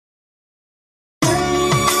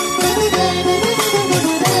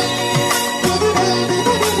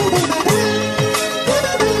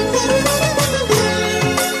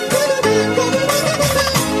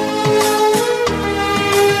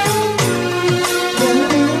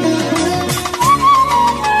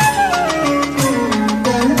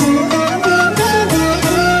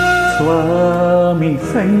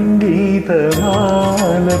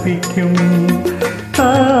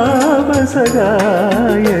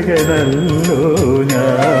താപസകായകനല്ലോ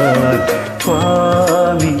ഞാൻ.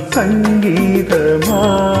 സ്വാമി സംഗീതമാലപിക്കും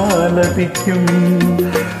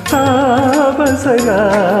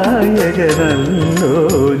താപസകായകനല്ലോ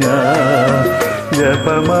ഞാൻ.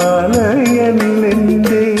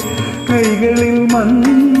 ജപമാലയല്ലെൻ്റെ കൈകളിൽ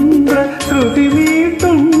മന്ത്ര ശ്രുതി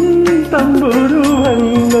മീട്ടും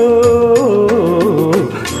തമ്പുരുവല്ലോ.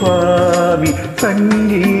 സ്വാമി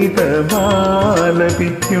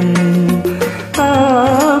സംഗീതമാലപിക്കും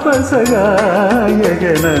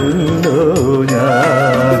താപസകായകനല്ലോ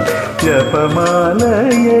ഞാൻ.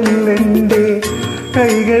 ജപമാലയല്ലെൻ്റെ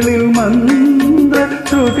കൈകളിൽ മന്ത്ര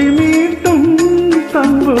ശ്രുതി മീട്ടും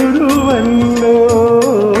തമ്പുരുവല്ലോ.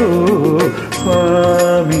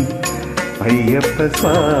 സ്വാമി അയ്യപ്പ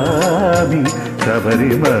സ്വാമി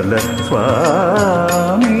ശബരിമല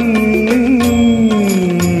സ്വാമി.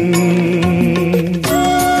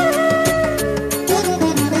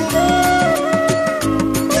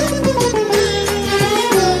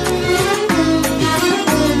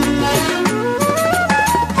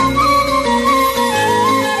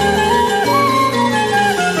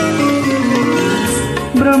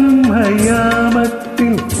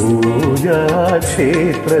 ബ്രഹ്മയാമത്തിൽ പൂജാക്ഷേത്രത്തിൻ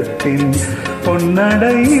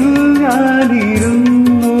പൊന്നടയിൽ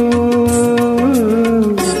ഞാനിരുന്നു.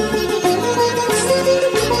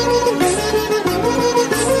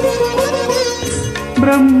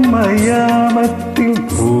 ബ്രഹ്മയാമത്തിൽ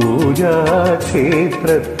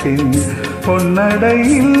പൂജാക്ഷേത്രത്തിൻ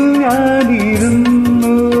പൊന്നടയിൽ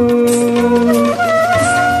ഞാനിരുന്നു.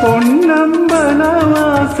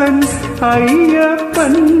 പൊന്നമ്പലവാസൻ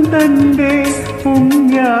അയ്യപ്പൻ തന്റെ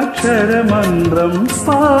പുണ്യാക്ഷരമന്ത്രം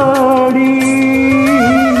പാടി.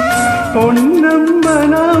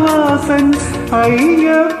 പൊന്നമ്പലവാസൻ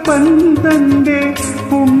അയ്യപ്പൻ തന്റെ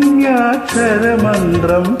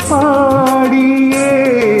പുണ്യാക്ഷരമന്ത്രം പാടിയേതോ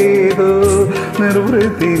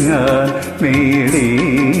നിർവൃത്തി ഞാൻ നേടി.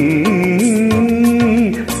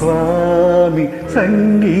 സ്വാമി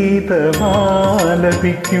സംഗീതമാലപിക്കും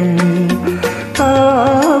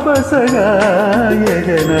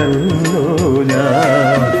താപസകായകനല്ലോ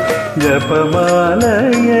ഞാൻ.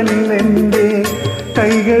 ജപമാലയല്ലെൻ്റെ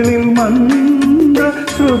കൈകളിൽ മന്ത്ര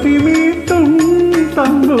ശ്രുതി മീട്ടും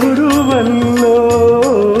തമ്പുരുവല്ലോ.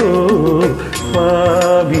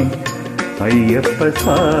 സ്വാമി അയ്യപ്പ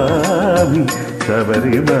സ്വാമി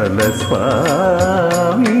ശബരിമല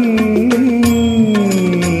സ്വാമി.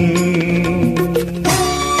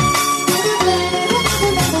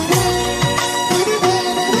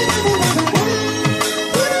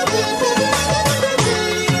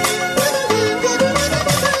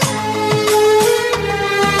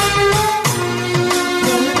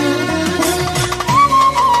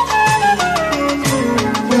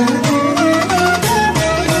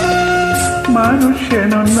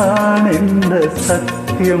 മനുഷ്യനൊന്നാണെന്റെ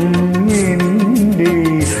സത്യം എൻ്റെ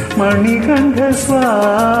മണികണ്ഠ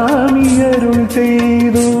സ്വാമി അരുൾ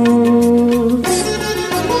ചെയ്തു.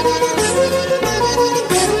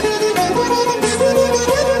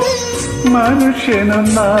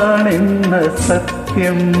 മനുഷ്യനൊന്നാണെന്ന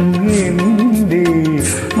സത്യം എൻ്റെ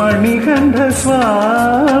മണികണ്ഠ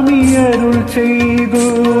സ്വാമി അരുൾ ചെയ്തു.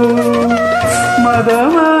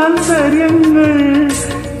 മതമാത്സര്യങ്ങൾ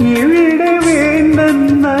ഇവിടെ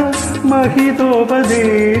വേണ്ടെന്ന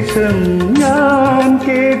മഹിതോപദേശം ഞാൻ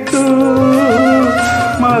കേട്ടു.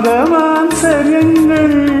 മതമാത്സര്യങ്ങൾ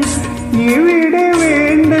ഇവിടെ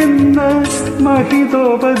വേണ്ടെന്ന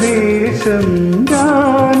മഹിതോപദേശം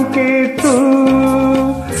ഞാൻ കേട്ടു.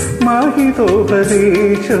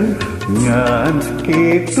 മഹിതോപദേശം ഞാൻ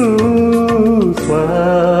കേട്ടു.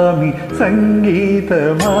 സ്വാമി സംഗീതമാലപിക്കും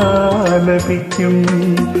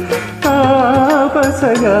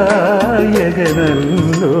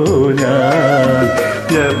താപസകായകനല്ലോ ഞാൻ.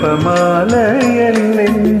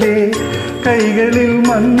 ജപമാലയല്ലെൻ്റെ കൈകളിൽ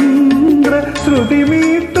മന്ത്ര ശ്രുതി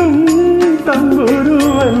മീട്ടും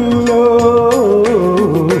തമ്പുരുവല്ലോ.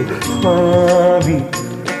 സ്വാമി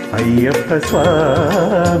അയ്യപ്പ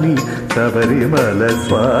സ്വാമി ശബരിമല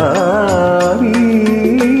സ്വാമി.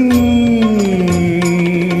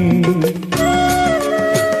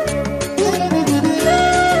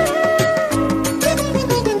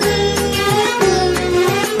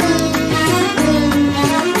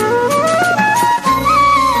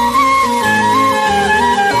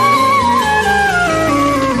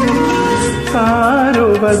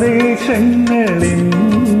 സാരോപദേശങ്ങളിൽ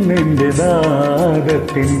നിന്റെ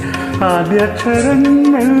ദാഹത്തിൽ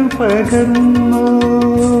ആദ്യാക്ഷരങ്ങൾ പകർന്നു.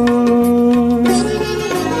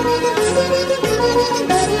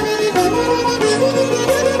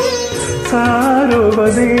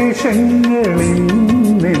 സാരോപദേശങ്ങളിൽ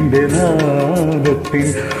നിന്റെ നാദത്തിൽ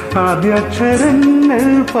ആദ്യാക്ഷരങ്ങൾ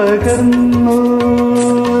പകർന്നു.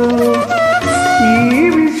 ഈ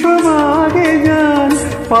വിശ്വമാകെ ഞാൻ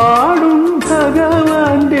പാടും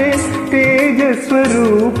ഭഗവാന്റെ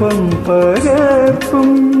തേജസ്വരൂപം പകർത്തും.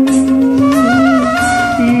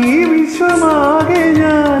 ഈ വിശ്വമാകെ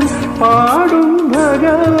ഞാൻ പാടും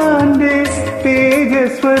ഭഗവാന്റെ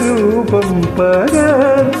തേജസ്വരൂപം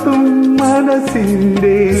പകർത്തും.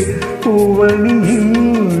 മനസ്സിൻ്റെ പൂവണിയിൽ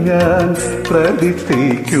ഞാൻ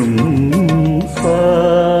പ്രതിഷ്ഠിക്കും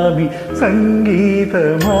സ്വാമി,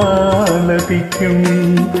 സംഗീതമാലപിക്കും.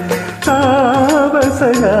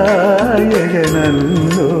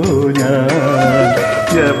 താപസഗായകനല്ലോ ഞാൻ,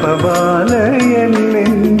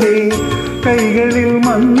 ജപമാലയല്ലെൻ്റെ കൈകളിൽ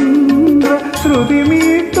മന്ത്ര ശ്രുതി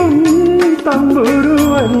മീട്ടും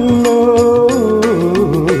തമ്പുരുവല്ലോ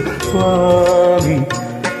സ്വാമി,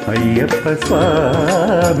 അയ്യപ്പ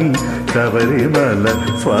സ്വാമി, ശബരിമല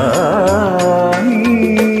സ്വാമി.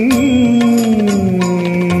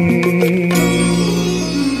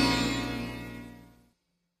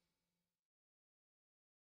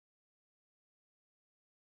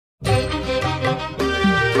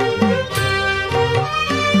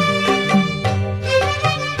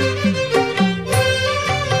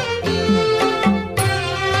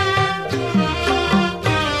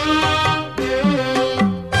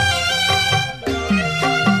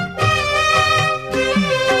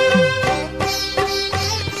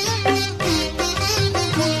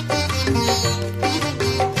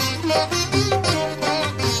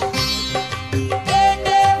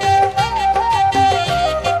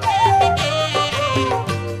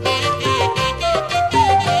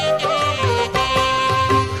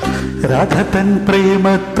 രാധതൻ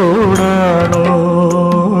പ്രേമത്തോടാണോ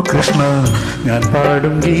കൃഷ്ണ ഞാൻ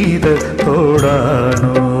പാടും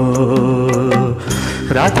ഗീതത്തോടാണോ?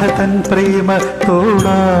 രാധതൻ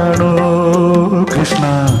പ്രേമത്തോടാണോ കൃഷ്ണ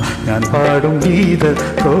ഞാൻ പാടും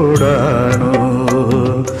ഗീതത്തോടാണോ?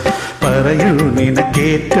 പറയൂ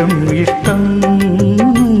നിനക്കേറ്റം ഇഷ്ടം,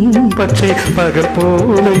 പക്ഷേ പകൽ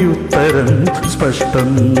പോലെയുത്തരം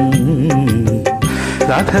സ്പഷ്ടം.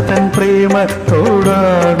 രാധതൻ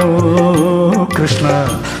പ്രേമത്തോടാണോ കൃഷ്ണ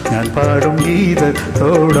ഞാൻ പാടും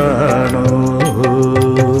ഗീതത്തോടാണോ?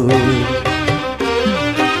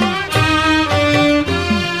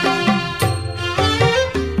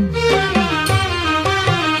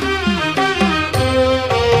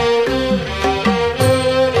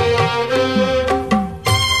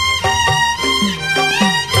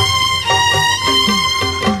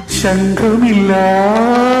 ശംഖുമില്ല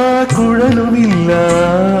കുഴലുമില്ല,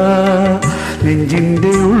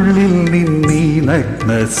 നെഞ്ചിൻ്റെ ഉള്ളിൽ നിന്നീ നഗ്ന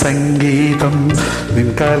സംഗീതം നിൻ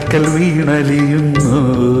കാൽക്കൽ വീണലിയുന്നു.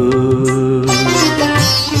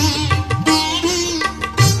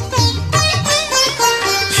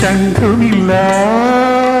 ശംഖുമില്ല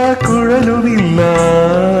കുഴലുമില്ല,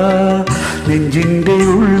 നെഞ്ചിൻ്റെ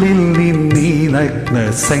ഉള്ളിൽ നിന്നീ നഗ്ന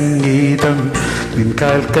സംഗീതം നിൻ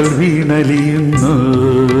കാൽക്കൽ വീണലിയുന്നു.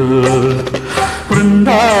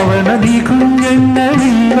 വൃന്ദാവന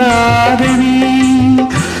നികുഞ്ഞങ്ങളില്ലാതെ നീ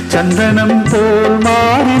ചന്ദനം തോൾ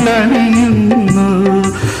മാറിലണിയുന്നു.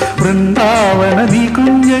 വൃന്ദാവന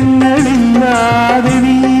നികുഞ്ഞങ്ങളില്ലാതെ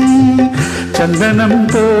നീ ചന്ദനം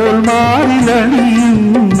തോൾ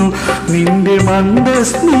മാറിലണിയുന്നു. നിന്റെ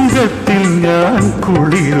മന്ദസ്മിതത്തിൽ ഞാൻ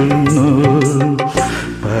കുളിരുന്നു.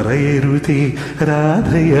 പറയരുതേ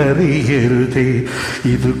രാധയറിയരുതേ,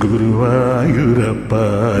 ഇത് ഗുരുവായൂരപ്പ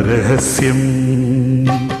രഹസ്യം.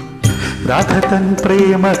 രാധതൻ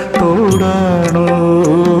പ്രേമത്തോടാണോ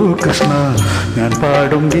കൃഷ്ണ ഞാൻ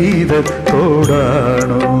പാടും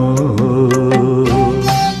ഗീതത്തോടാണോ?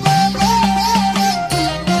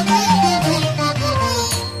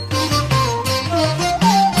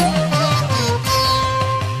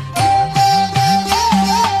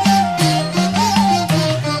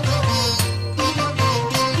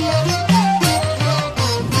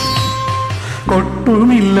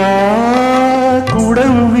 കൊട്ടുമില്ല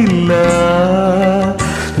കുടവുമില്ല,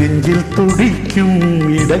 നെഞ്ചിൽ തുടിക്കും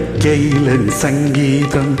ഇടക്കൈലൻ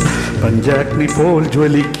സംഗീതം പഞ്ചാഗ്നി പോൽ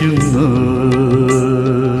ജ്വലിക്കുന്നു.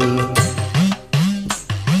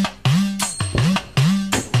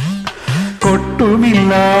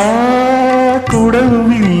 കൊട്ടുമില്ല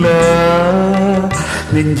കുടവുമില്ല,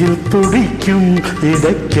 നെഞ്ചിൽ തുടിക്കും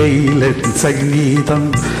ഇടക്കൈലൻ സംഗീതം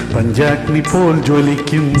പഞ്ചാഗ്നി പോൽ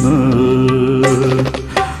ജ്വലിക്കുന്നു.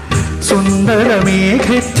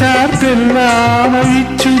 സുന്ദരമേഘച്ചാർത്തെല്ലാം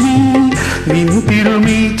അഴിച്ചു നീ നിൻ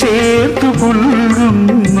തിരുമി ചേർത്തു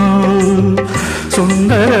പുൽകുന്നു.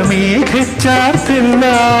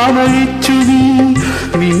 സുന്ദരമേഘച്ചാർത്തെല്ലാം അഴിച്ചു നീ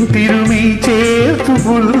നിൻ തിരുമി ചേർത്തു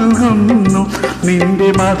പുൽകുന്നു. നിൻ നിന്റെ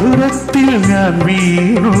മധുരത്തിൽ ഞാൻ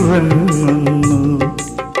വീണുറങ്ങുന്നു.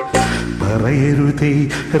 പറയരുതേ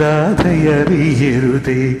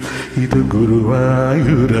രാധയറിയരുതേ, ഇത്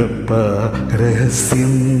ഗുരുവായൂരപ്പ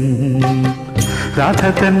രഹസ്യം. രാധ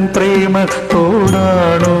തൻ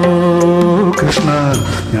പ്രേമത്തോടാണോ കൃഷ്ണ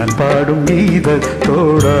ഞാൻ പാടും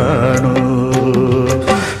ഗീതത്തോടാണോ?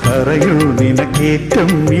 പറയൂ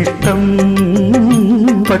നിനക്കേറ്റം ഇഷ്ടം,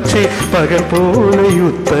 പക്ഷേ പകൽ പോലെ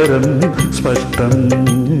ഉത്തരം സ്പഷ്ടം.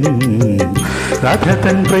 രാധ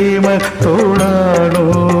തൻ പ്രേമത്തോടാണോ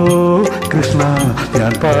കൃഷ്ണ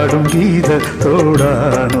ഞാൻ പാടും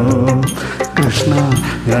ഗീതത്തോടാണോ? കൃഷ്ണ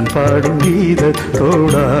ഞാൻ പാടും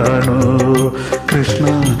ഗീതത്തോടാണോ? കൃഷ്ണ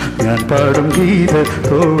ഞാൻ പാടും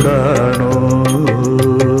ഗീതത്തോടാണോ?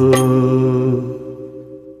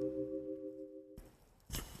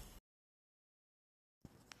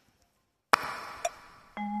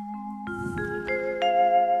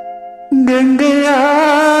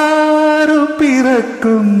 ഗംഗയാറു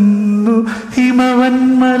പിറക്കുന്നു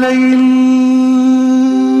ഹിമവന്മലയിൽ,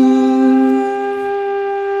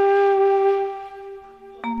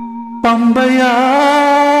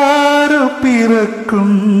 പമ്പയാറു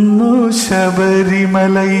പിറക്കുന്നു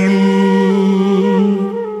ശബരിമലയിൽ.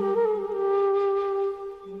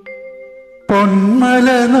 പൊന്മല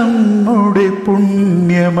നമ്മുടെ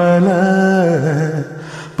പുണ്യമല,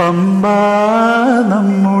 പമ്പ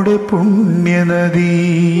നമ്മുടെ പുണ്യനദി.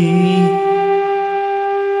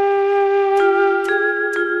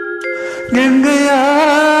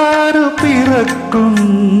 ഗംഗയാറു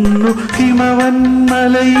പിറക്കുന്നു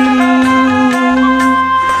ഹിമവന്മലയിൽ,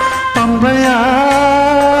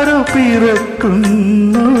 പമ്പയാറു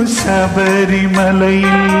പിറക്കുന്നു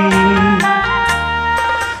ശബരിമലയിൽ.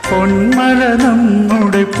 പൊന്മല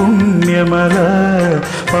നമ്മുടെ പുണ്യമല,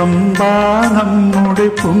 പമ്പ നമ്മുടെ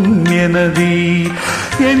പുണ്യനദി.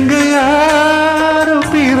 ഗംഗയാറു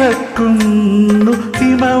പിറക്കുന്നു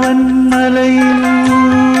ഹിമവന്മലയിൽ,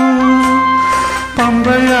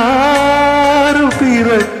 പമ്പയാറു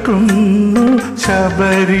പിറക്കുന്നു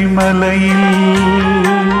ശബരിമലയിൽ.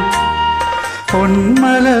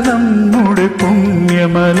 പൊന്മല നമ്മുടെ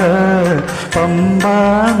പുണ്യമല, പമ്പ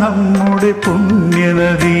നമ്മുടെ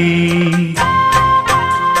പുണ്യനദി.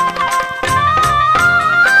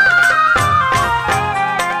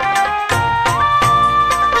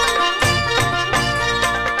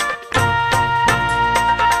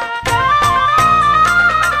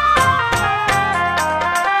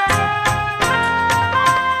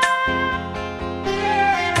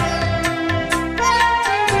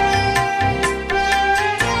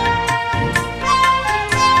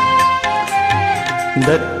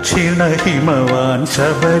 ദക്ഷിണ ഹിമവാൻ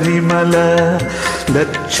ശബരിമല,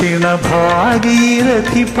 ദക്ഷിണ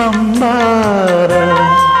ഭാഗീരഥി പമ്പാര.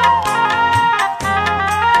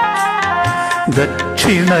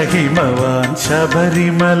 ദക്ഷിണ ഹിമവാൻ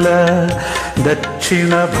ശബരിമല,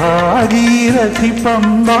 ദക്ഷിണ ഭാഗീരഥി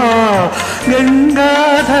പമ്പ.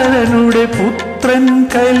 ഗംഗാധരനുടെ പുത്രൻ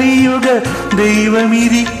കലിയുഗ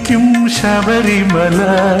ദൈവമിരിക്കും ശബരിമല.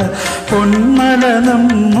 പൊന്മല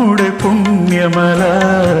നമ്മുടെ പുണ്യമല,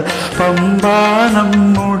 പമ്പ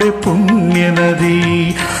നമ്മുടെ പുണ്യനദി.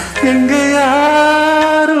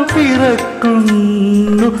 ഗംഗയാറു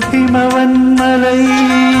പിറക്കുന്നു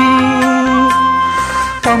ഹിമവന്മലയിൽ,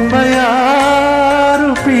 പമ്പയാറു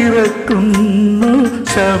പിറക്കുന്നു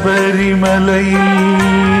ശബരിമലയിൽ.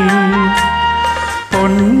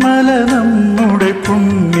 പൊന്മല നമ്മുടെ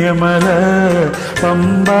പുണ്യമല,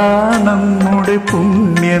 പമ്പ നമ്മുടെ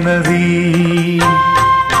പുണ്യനദി.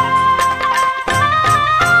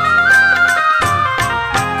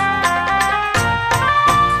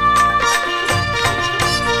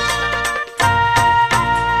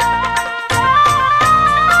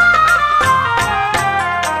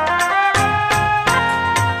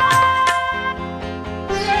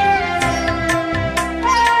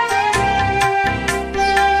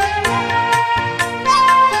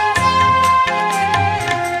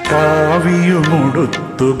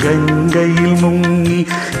 കാവിയുമുടുത്തു ഗംഗയിൽ മുങ്ങി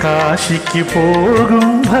കാശിക്ക് പോകും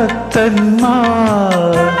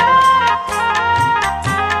ഭക്തന്മാർ.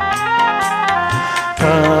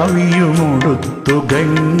 കാവിയുമുടുത്തു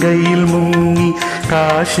ഗംഗയിൽ മുങ്ങി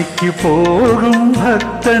കാശിക്ക് പോകും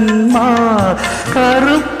ഭക്തന്മാർ.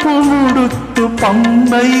 കറുപ്പുമുടുത്തു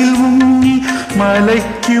പമ്പയിൽ മുങ്ങി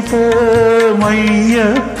മലയ്ക്ക്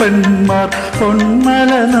പോമയ്യപ്പന്മാർ.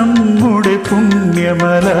 പൊന്മല നമ്മുടെ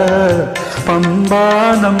പുണ്യമല, പമ്പ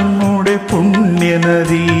നമ്മുടെ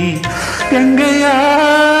പുണ്യനദി.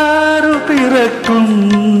 ഗംഗയാറു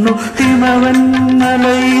പിറക്കുന്നു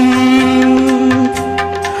ഹിമവന്മലയിൽ,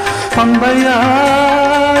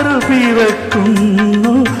 പമ്പയാറു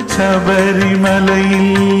പിറക്കുന്നു ശബരിമലയിൽ.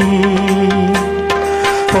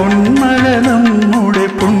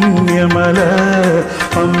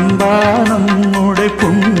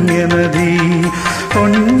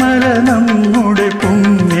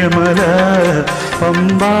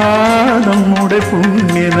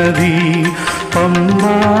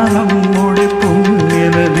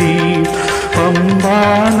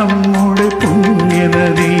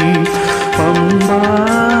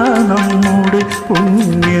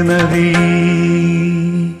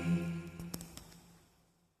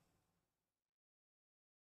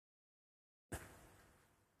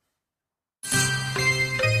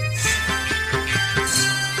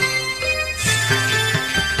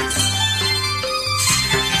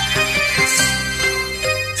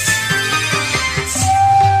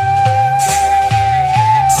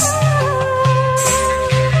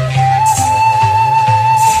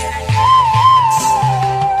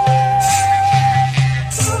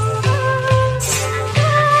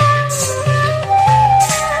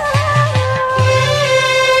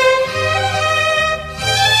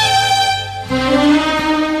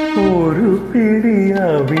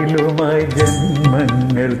 പിടിയാവിലുമായി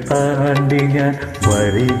ജന്മങ്ങൾ താണ്ടി ഞാൻ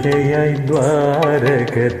വരികയായി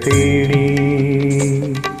ദ്വാരക തേടി.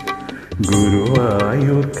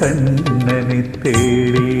 ഗുരുവായൂർ കണ്ണനെ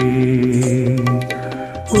തേടി.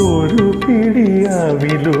 ഒരു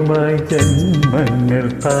പിടിയാവിലുമായി ജന്മങ്ങൾ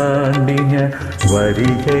താണ്ടി ഞാൻ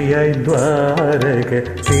വരികയായി ദ്വാരക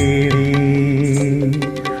തേടി.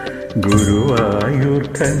 ഗുരുവായൂർ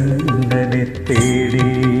കണ്ണനെ തേടി.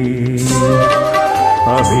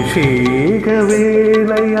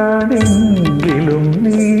 അഭിഷേകവേളയാണെങ്കിലും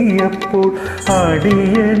നീയപ്പോൾ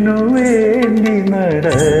അടിയനു വേണ്ടി നട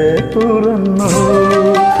തുറന്നു.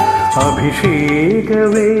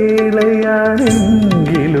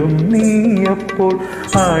 അഭിഷേകവേളയാണെങ്കിലും നീയപ്പോൾ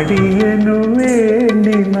അടിയനു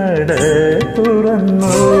വേണ്ടി നട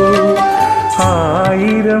തുറന്നു.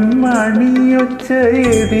 1000 മണിയൊച്ച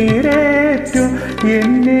എതിരേറ്റു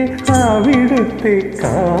എന്നെ അവിടുത്തെ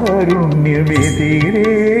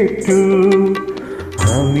കാരുണ്യമെതിരേറ്റു.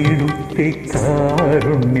 അവിടുത്തെ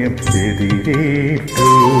കാരുണ്യം എതിരേറ്റു.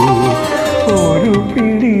 ഒരു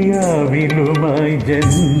പിടിയാവിലുമായി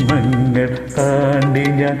ജന്മങ്ങൾ താണ്ടി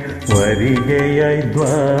ഞാൻ വരികയായി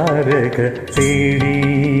ദ്വാരക തേടി.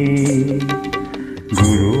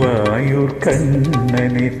 ഗുരുവായൂർ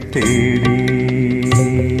കണ്ണനെ തേടി.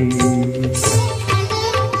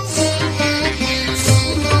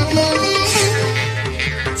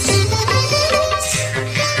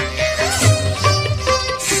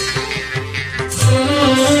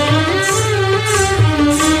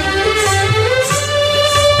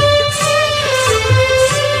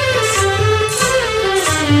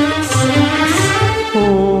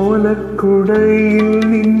 ഓലക്കുടയിൽ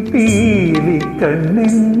നിൻ പീലി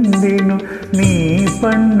കണ്ണെന്തിനു നീ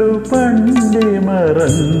പണ്ടു പണ്ടേ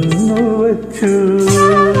മറന്നു വച്ചു.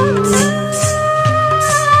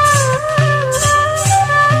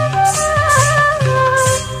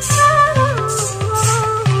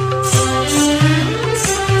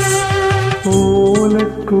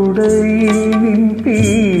 ഓലക്കുടയിൽ നിൻ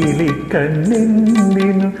പീലി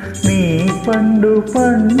കണ്ണെന്തിനു നീ പണ്ടു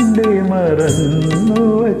പണ്ടേ മറന്നു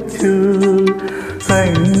വച്ചു.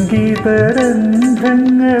 സംഗീതരന്ധ്രങ്ങൾ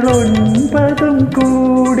 9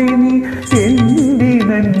 കൂടി നീ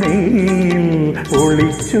എന്തിനെന്നേൽ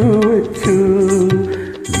ഒളിച്ചു വച്ചു.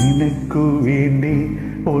 നിനക്കു വേണ്ടി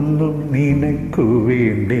ഒന്നും നിനക്കു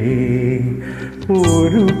വേണ്ടേ.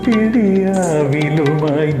 ഒരു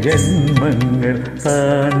പിടിയാവിലുമായി ജന്മങ്ങൾ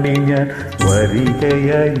താണ്ടി ഞാൻ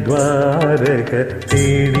വരികയായി ദ്വാരക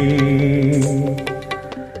തേടി.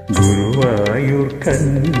 ഗുരുവായൂർ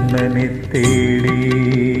കണ്ണനെ തേടി.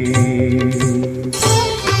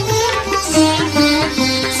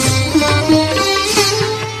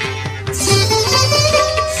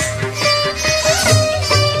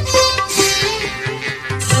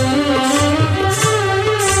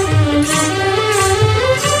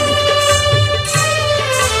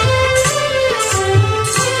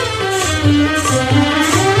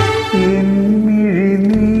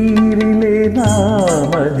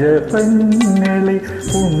 നാമജപങ്ങളെ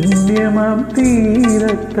പുണ്യമാം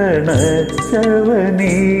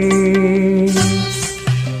തീരത്തണച്ചവനേ.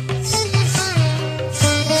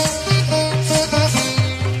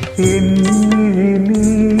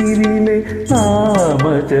 എന്നിഴിനീരിലെ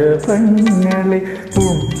നാമജപങ്ങളെ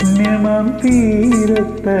പുണ്യമാം തീരത്തണച്ചവനേ.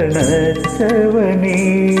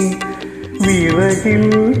 വിറകിൽ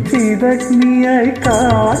ചിതഗ്നിയായി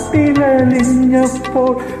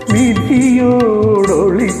കാട്ടിലലിഞ്ഞപ്പോൾ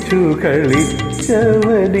വിധിയോടൊളിച്ചു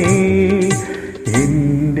കളിച്ചവനേ.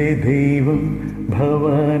 എന്റെ ദൈവം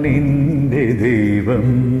ഭവാൻ എന്റെ ദൈവം.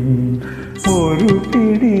 ഒരു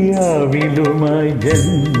പിടിയാവിലുമായി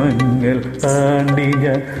ജന്മങ്ങൾ താണ്ടി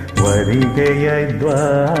ഞാൻ വരികയായി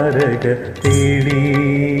ദ്വാരക തേടി.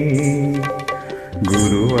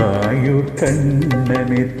 ഗുരുവായൂർ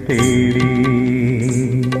കണ്ണനെ തേടി.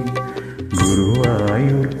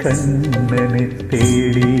 ഗുരുവായൂർ കണ്ണനെ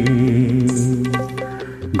തേടി.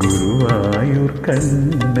 ഗുരുവായൂർ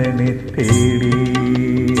കണ്ണനെ തേടി.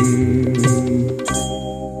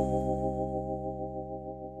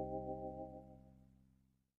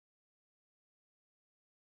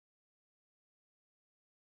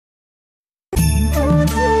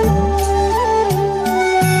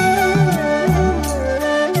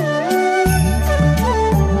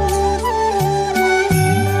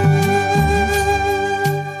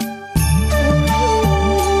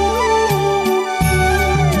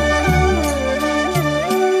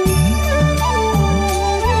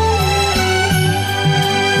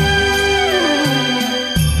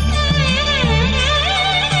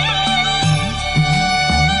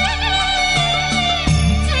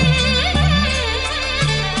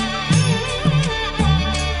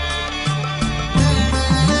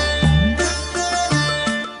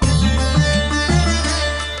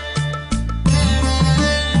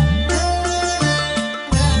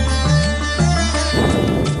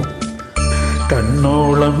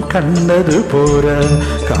 കണ്ണോളം കണ്ടത് പോരാ,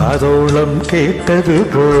 കാതോളം കേട്ടത്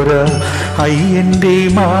പോരാ, അയ്യന്റെ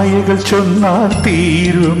മായകൾ ചൊന്നാൽ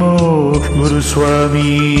തീരുമോ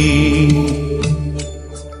ഗുരുസ്വാമി?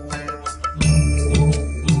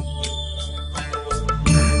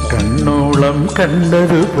 കണ്ണോളം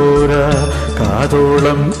കണ്ടത് പോരാ,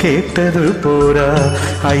 കാതോളം കേട്ടത് പോരാ,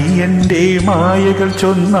 അയ്യന്റെ മായകൾ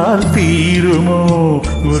ചൊന്നാൽ തീരുമോ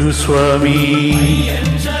ഗുരുസ്വാമി?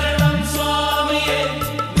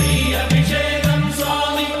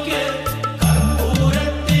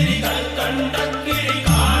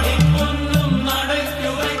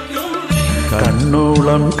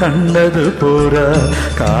 കണ്ണോളം കണ്ടത് പോരാ,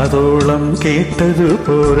 കാതോളം കേട്ടത്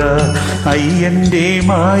പോരാ, അയ്യന്റെ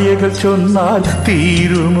മായകൾ ചൊന്നാൽ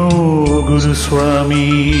തീരുമോ ഗുരുസ്വാമി?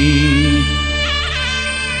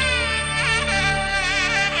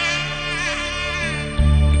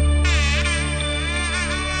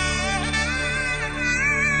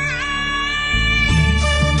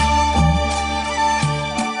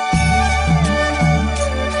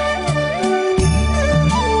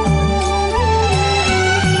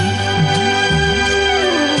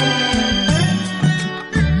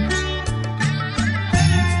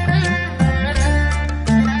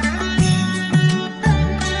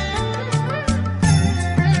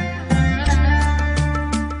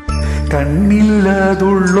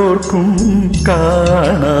 കണ്ണില്ലാതുള്ളോർക്കും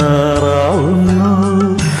കാണാറാവുന്നു,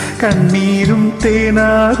 കണ്ണീരും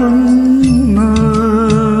തേനാകുന്നു.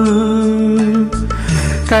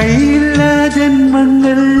 കൈയില്ല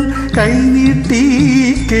ജന്മങ്ങൾ കൈനീട്ടി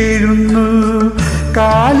കേഴുന്നു,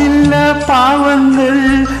 കാലില്ല പാവങ്ങൾ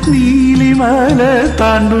നീലിമല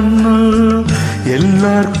താണ്ടുന്നു.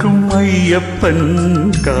 എല്ലാവർക്കും അയ്യപ്പൻ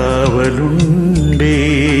കാവലുണ്ടേ,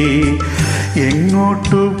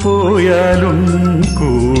 എങ്ങോട്ടു പോയാലും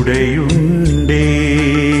കൂടെയുണ്ടേ.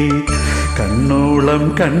 കണ്ണോളം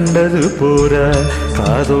കണ്ടത് പോരാ,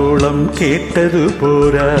 കാതോളം കേട്ടത്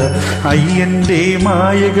പോരാ, അയ്യന്റെ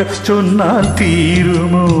മായകൾ ചൊന്നാൽ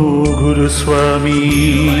തീരുമോ ഗുരുസ്വാമി?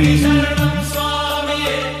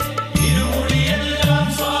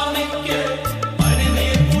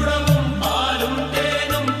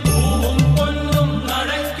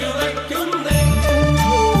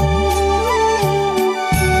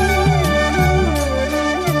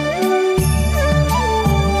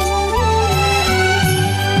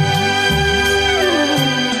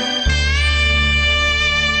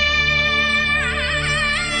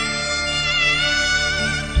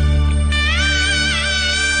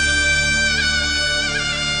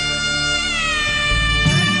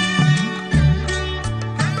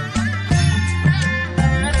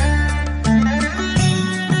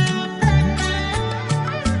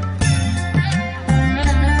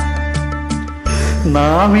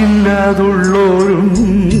 നാമില്ലാതുള്ളോരും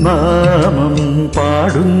നാമം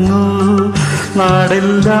പാടുന്നു,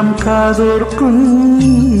 നാടെല്ലാം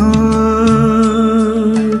കാതോർക്കുന്നു.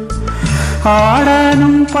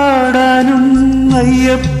 ആടാനും പാടാനും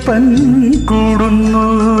അയ്യപ്പൻ കൂടുന്നു,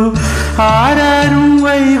 ആരാരും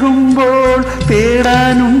വൈകുമ്പോൾ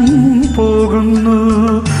തേടാനും പോകുന്നു.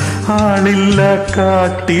 ആളില്ല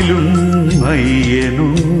കാട്ടിലും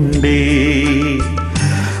അയ്യനുണ്ടേ,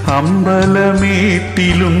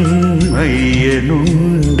 അമ്പലമേട്ടിലും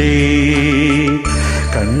അയ്യനുണ്ടേ.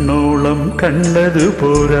 കണ്ണോളം കണ്ടത്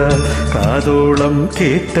പോരാ, കാതോളം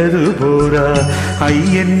കേട്ടത് പോരാ,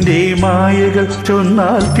 അയ്യന്റെ മായകൾ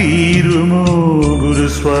ചൊന്നാൽ തീരുമോ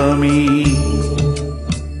ഗുരുസ്വാമി?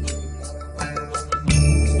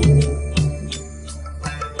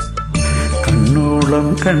 കണ്ണോളം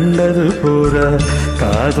കണ്ടത് പോരാ,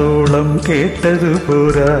 കാതോളം കേട്ടത്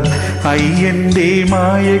പോരാ, അയ്യന്റെ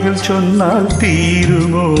മായകൾ ചൊന്നാൽ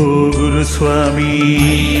തീരുമോ ഗുരുസ്വാമി?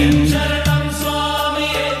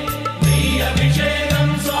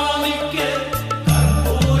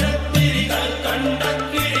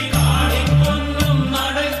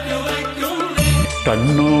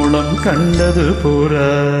 കണ്ണോളം കണ്ടത്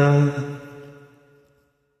പോരാ.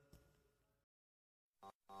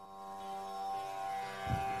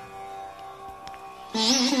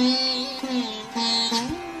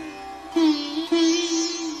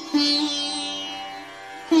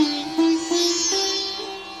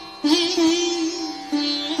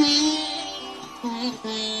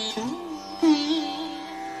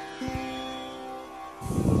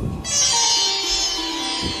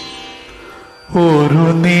 ഒരു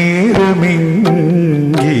നേരമെങ്കിലും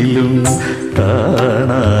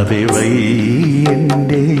കാണാതെ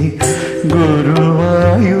വയ്യന്റെ ഗുരുവായൂരപ്പാനിൻ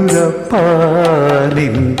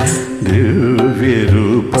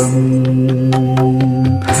ദിവ്യരൂപം.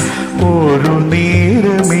 ഒരു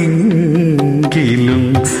നേരമെങ്കിലും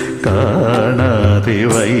കാണാ കാണാതെ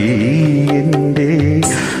വയ്യന്റെ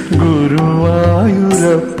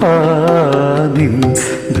ഗുരുവായൂരപ്പാ നിൻ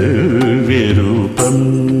ദിവ്യരൂപം.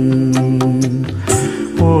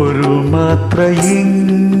 ഒരു മാത്രയെങ്കിലും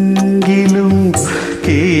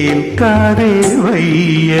കേൾക്കാതെ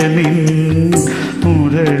വയ്യനിൻ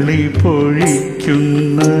മുരളി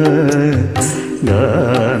പൊഴിക്കുന്ന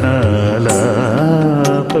ഗാനാലാപം,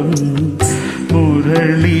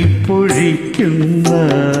 മുരളി പൊഴിക്കുന്ന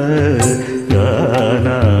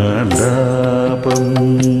ഗാനാലാപം.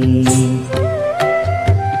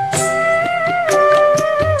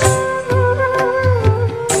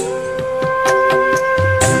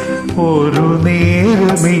 ഒരു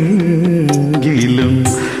നേരമെങ്കിലും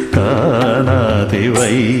കാണാതെ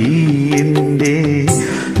വയ്യന്റെ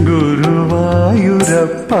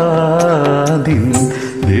ഗുരുവായൂരപ്പാ നിൻ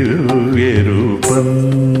ദിവ്യരൂപം.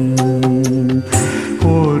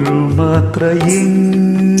 ഒരു മാത്രയെങ്കിലും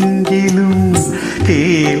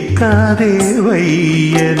കേൾക്കാതെ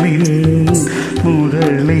വയ്യനിൻ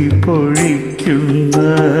മുരളി പൊഴിക്കുന്ന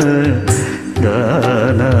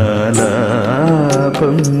ഗാനാലാപം,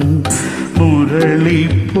 മുരളി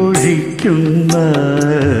പൊഴിക്കുന്ന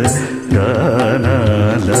ഗാനാലാപം.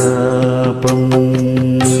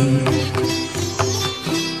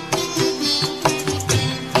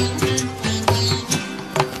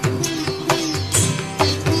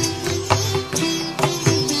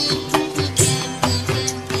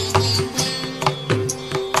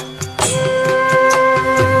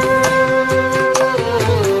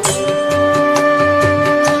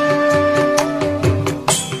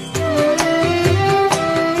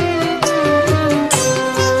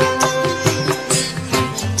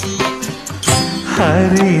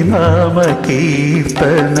 ഹരിനാമ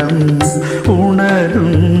കീർത്തനം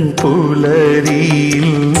ഉണരും പുലരിയിൽ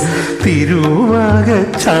തിരുവാക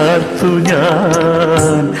ചാർത്തു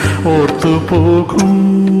ഞാൻ ഓർത്തുപോകും.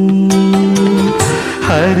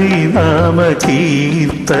 ഹരിനാമ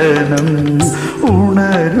കീർത്തനം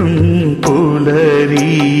ഉണരും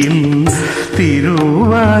പുലരിയിൽ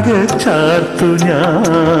തിരുവാക ചാർത്തു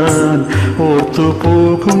ഞാൻ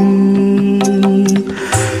ഓർത്തുപോകും.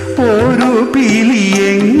 ഒരു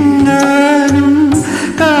പിലിയെങ്ങാനും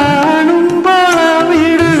കാണുമ്പോൾ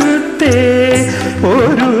അവിടുത്തെ,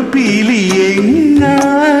 ഒരു പിലിയെങ്ങാനും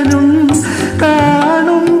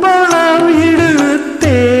കാണുമ്പോൾ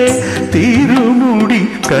അവിടുത്തെ തിരുമുടി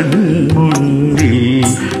കൺമുന്നിൽ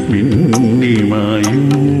മിന്നിമായും,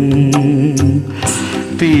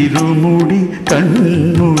 തിരുമുടി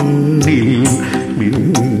കൺമുന്നിൽ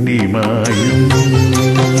മിന്നിമായും.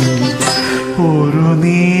 ഒരു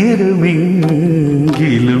നേരമെങ്കിലും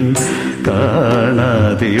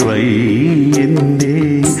കാണാതെ വയ്യന്റെ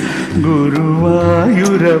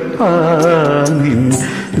ഗുരുവായൂരപ്പാ നിൻ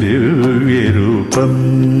ദിവ്യരൂപം.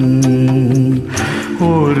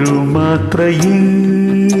 ഒരു മാത്രയെങ്കിലും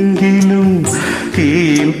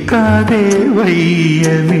കേൾക്കാതെ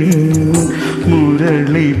വയ്യനിൻ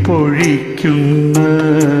മുരളി പൊഴിക്കുന്ന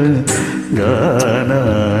ഗാനാലാപം,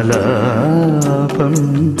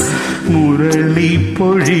 മുരളി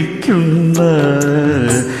പൊഴിക്കുന്ന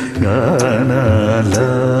ഗാനാലാപം.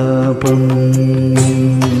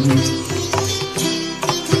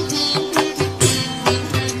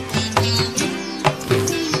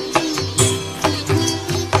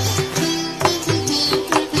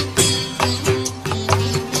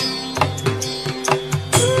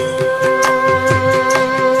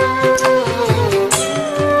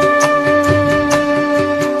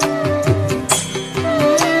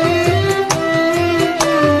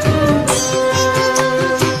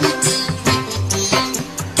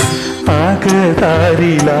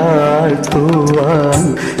 അകതാരിലാഴ്ത്തുവാൻ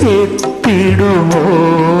എത്തിടുമോർമ്മകൾ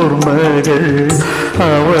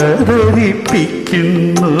അവതരിപ്പിക്കുന്നു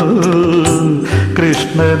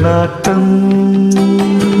കൃഷ്ണനാട്ടം.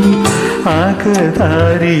 അകതാരിലാഴ്ത്തുവാൻ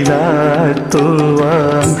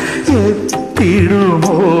എത്തിടുമോർമ്മകൾ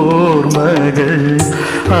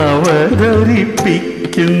അവതരിപ്പിക്കുന്നു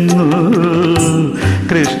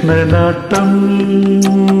കൃഷ്ണനാട്ടം.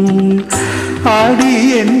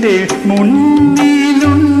 അടിയന്റെ മുന്നിലുണ്ടെപ്പോഴും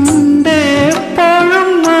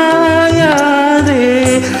മായാതെ,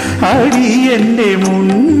 അടിയന്റെ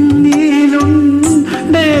മുന്നിലുണ്ടെപ്പോഴും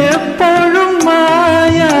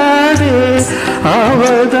മായാതെ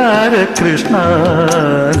അവതാര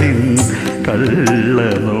കൃഷ്ണനിൻ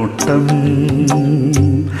കള്ളനോട്ടം,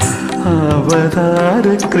 അവതാര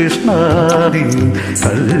കൃഷ്ണനിൻ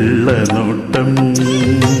കള്ളനോട്ടം.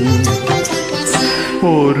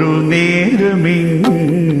 ഒരു നേരമെങ്കിലും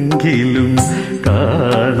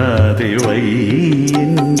കാണാതെ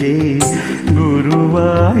വയ്യന്റെ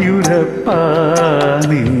ഗുരുവായൂരപ്പാ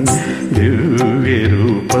നിൻ ദിവ്യ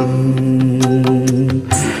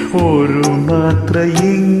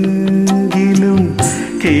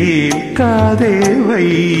കേൾക്കാതെ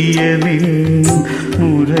വയ്യനിൻ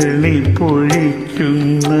മുരളി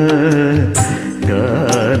പൊഴിക്കുന്ന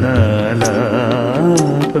ഗാനാലാപം,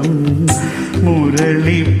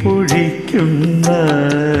 മുരളി പൊഴിക്കുന്ന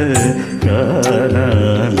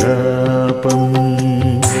ഗാനാലാപം.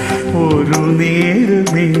 ഒരു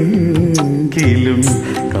നേരമെങ്കിലും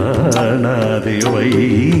കാണാതെ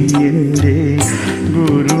വയ്യന്റെ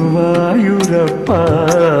ഗുരുവായൂരപ്പാ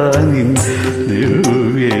നിൻ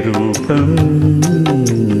ദിവ്യരൂപം.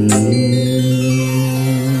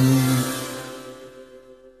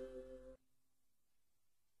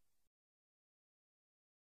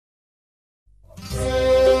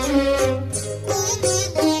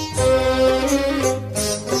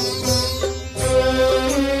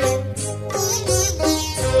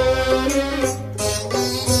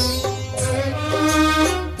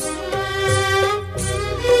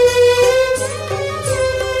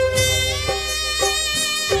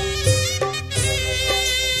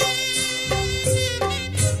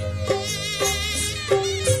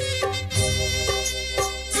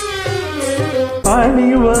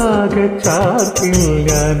 അണിവാക ചാത്തിൽ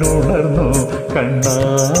ഞാൻ ഉണർന്നു കണ്ണാ,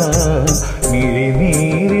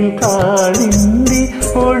 മിഴിനീരിൽ കാളിന്തി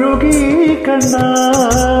ഒഴുകി കണ്ണാ.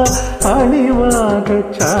 അണിവാക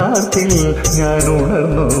ചാത്തിൽ ഞാൻ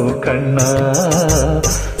ഉണർന്നു കണ്ണാ,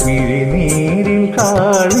 മിഴിനീരിൽ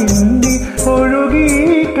കാളിന്തി ഒഴുകി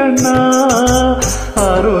കണ്ണാ.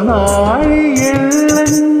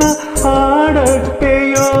 അറുനാഴിയെള്ളെണ്ണ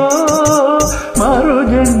ആടട്ടെയോ,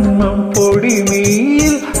 മറുജന്മം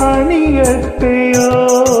പൊടിമീൽ അണിയട്ടെയോ,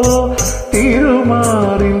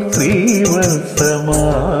 തിരുമാറിൽ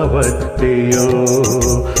ശ്രീവത്സമാവട്ടെയോ.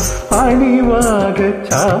 അണിവാക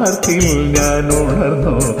ചാർത്തിൽ ഞാൻ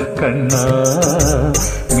ഉണർന്നു കണ്ണാ,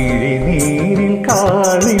 മിഴിനീരിൽ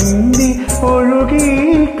കാളിന്തി ഒഴുകി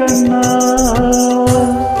കണ്ണാ.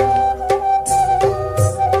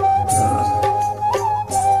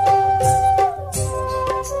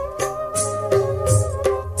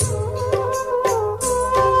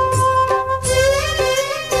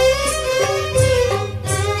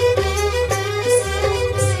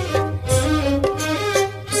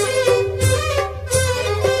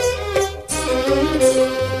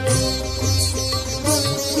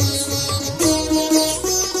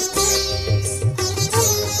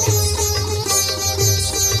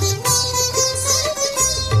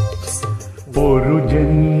 ഒരു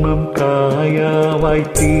ജന്മം കായാവായി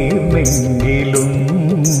തീർന്നെങ്കിലും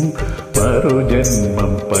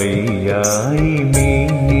മറുജന്മം പയ്യായി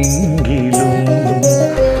നീങ്ങെങ്കിലും.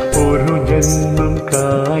 ഒരു ജന്മം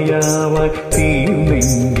കായാവായി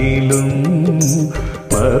തീർന്നെങ്കിലും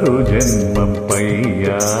മറുജന്മം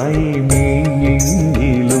പയ്യായി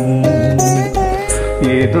നീങ്ങെങ്കിലും.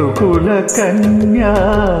 യദുകുല കന്യാ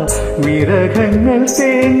വിരഹങ്ങൾ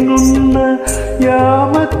തേങ്ങുന്ന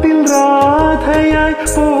യാമത്തിൽ രാധയായി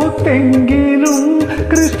പൂത്തെങ്കിലും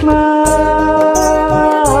കൃഷ്ണ.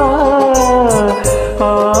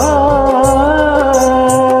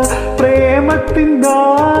 പ്രേമത്തിൻ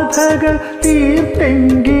ഗാഥകൾ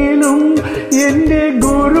തീർത്തെങ്കിലും എന്റെ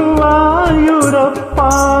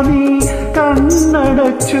ഗുരുവായൂരപ്പാ നീ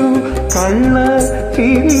കണ്ണടച്ചു, കള്ള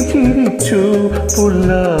ചിരി ചിരിച്ചു,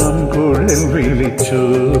 പുല്ലാങ്കുഴൽ വിളിച്ചു.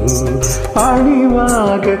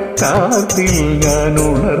 അണിവാകത്താത്തിൽ ഞാൻ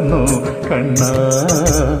ഉണർന്നു കണ്ണാ,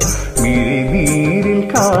 മിഴിനീരിൽ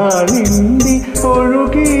കാളിന്തി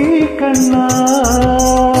ഒഴുകി കണ്ണാ.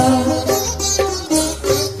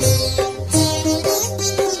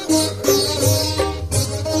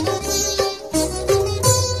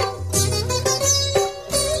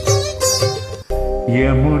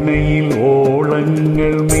 യമുനയിൽ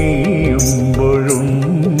ഓളങ്ങൾ മേയുമ്പോഴും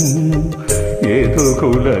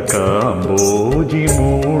യദുകുല കാമ്പോജി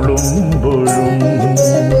മൂളുമ്പോഴും.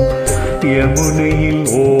 യമുനയിൽ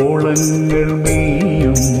ഓളങ്ങൾ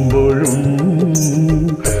മേയുമ്പോഴും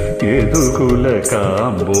യദുകുല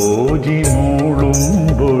കാമ്പോജി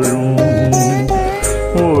മൂളുമ്പോഴും.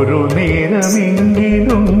 ഒരു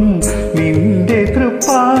നേരമെങ്കിലും നിന്റെ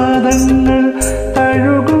തൃപ്പാദങ്ങൾ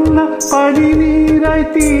തഴുകുന്ന പനിനീരായി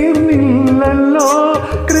തീർന്നില്ലല്ലോ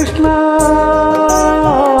കൃഷ്ണ.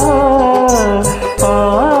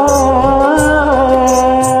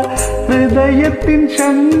 ഹൃദയത്തിൻ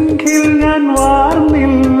ശംഖിൽ ഞാൻ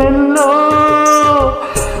വാർന്നില്ലല്ലോ,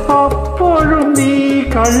 അപ്പോഴും നീ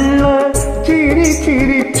കള്ള ചിരി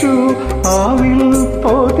ചിരിച്ചു, ആവിൽ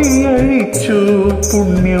പൊതിയഴിച്ചു,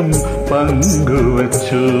 പുണ്യം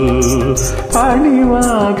പങ്കുവച്ചു.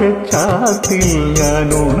 അണിവാക ചാത്തിൽ ഞാൻ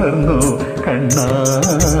ഉണർന്നു കണ്ണാ,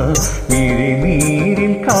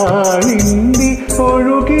 മിഴിനീരിൽ കാളിന്തി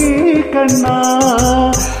ഒഴുകി കണ്ണാ.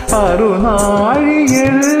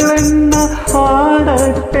 അറുനാഴിയെള്ള കണ്ണ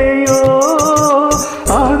ആടട്ടെയോ,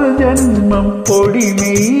 6 ജന്മം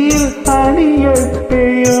പൊടിമേൽ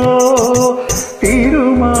അണിയട്ടെയോ,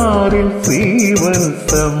 തിരുമാറിൽ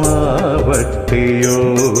ശ്രീവത്സമാവട്ടെയോ.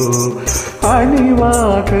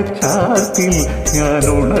 അണിവാക ചാർത്തിൽ ഞാൻ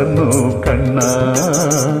ഉണർന്നു കണ്ണാ,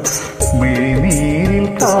 മിഴിനീരിൽ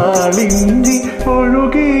കാളിന്തി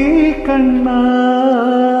ഒഴുകി കണ്ണാ.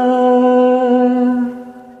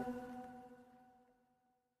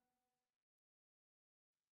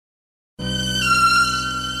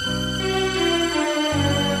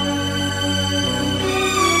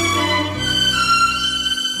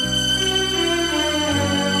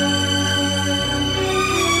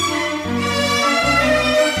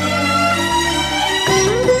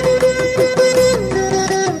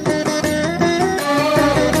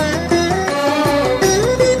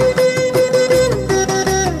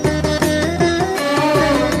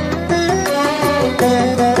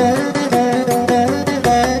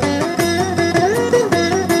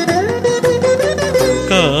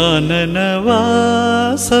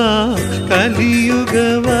 കാനനവാസ കലിയുഗ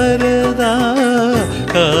വരദ,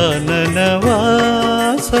 കാനനവാസ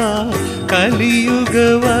കലിയുഗ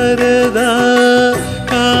വരദ,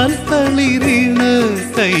 കാൽത്തളിരിണ്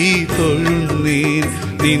കൈ തൊഴുന്നീൻ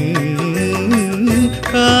നിൻ,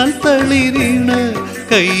 കാൽത്തളിരിണ്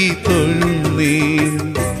കൈ തൊഴുന്നീൻ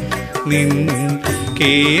നിൻ,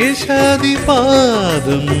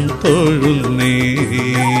 കേശാദിപാദം തൊഴുന്നീൻ.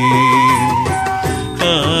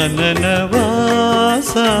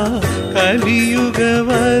 കാനനവാസ കലിയുഗ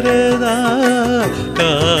വരദ,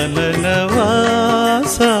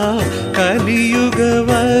 കാനനവാസ കലിയുഗ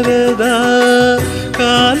വരദ,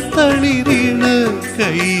 കാൽത്തളിരിണ്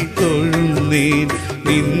കൈ തൊഴുന്നീൻ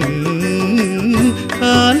നിൻ,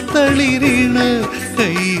 കാൽത്തളിരിണ്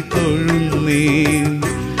കൈ തൊഴുന്നീൻ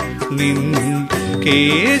നിൻ,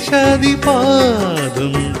 കേശാദിപാദം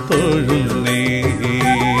തൊഴുന്നീൻ.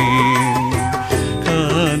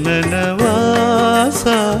 കാനനവാസ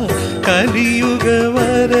കലിയുഗ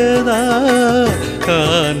വരദ,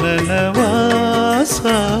 കാനനവാസ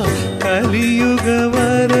കലിയുഗ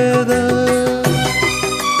വരദ.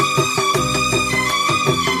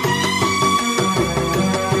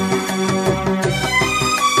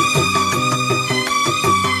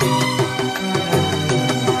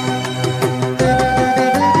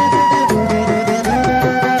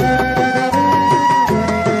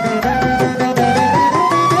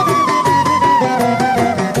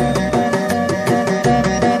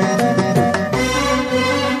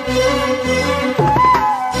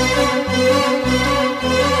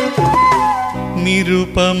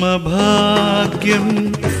 നിരുപമഭാഗ്യം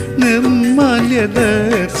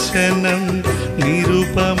നിർമ്മല്യദർശനം,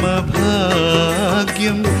 നിരുപമഭാഗ്യം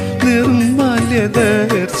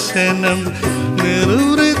നിർമ്മല്യദർശനം,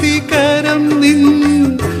 നിർവൃതികരം നിൻ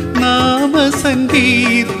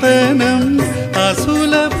നാമസങ്കീർത്തനം,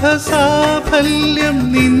 അസുലഭ സാഫല്യം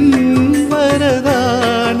നിൻ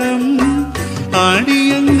വരദാനം,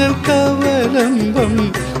 അടിയങ്ങൾക്കവലംബം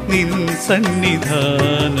നിൻ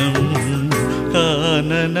സന്നിധാനം.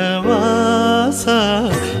 കാനനവാസ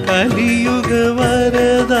കലിയുഗ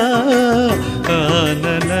വരദ,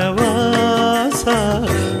 കാനനവാസ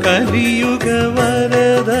കലിയുഗ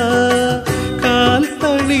വരദ,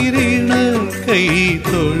 കാൽത്തളിരിണ് കൈ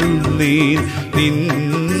തൊഴുന്നീൻ നിൻ,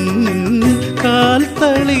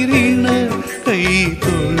 കാൽത്തളിരിണ് കൈ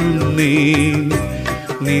തൊഴുന്നീൻ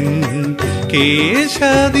നിൻ,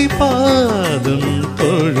 കേശാദിപാദം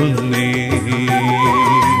തൊഴുന്നീൻ.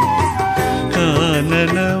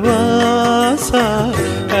 കാനനവാസ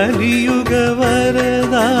കലിയുഗ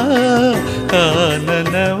വരദ,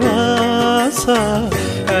 കാനനവാസ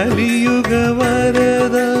കലിയുഗ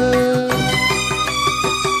വരദ.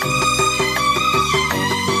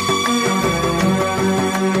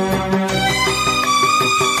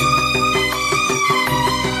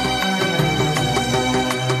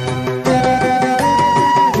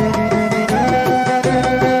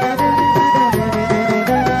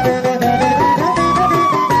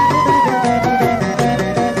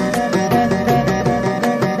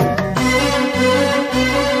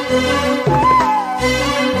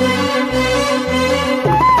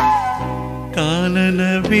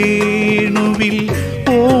 കാനനവേണുവിൽ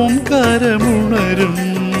ഓംകാരമുണരും,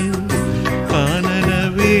 കാനനവേണുവിൽ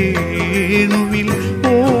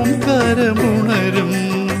ഓംകാരമുണരും,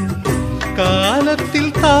 കാലത്തിൽ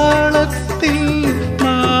താളത്തിൽ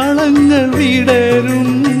നാളങ്ങൾ വിടരും,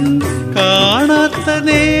 കാണാത്ത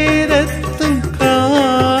നേരത്തും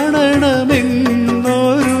കാണണമെന്നൊരു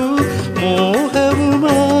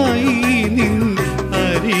മോഹവുമായി നിൻ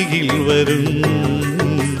അരികിൽ വരും.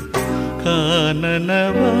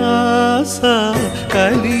 കാനനവാസ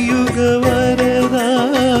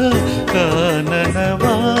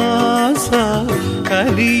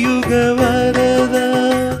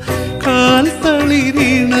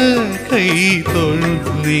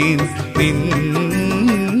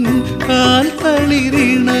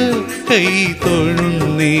കൈ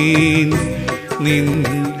തൊഴുന്നേൻ നിൻ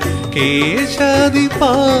കേശാദിപാദം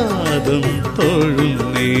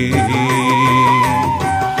തൊഴുന്നേ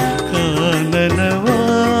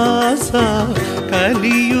കാനനവാസ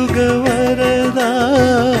കലിയുഗവരദ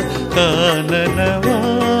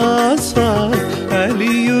കാനനവാസ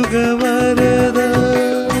കലിയുഗവരദ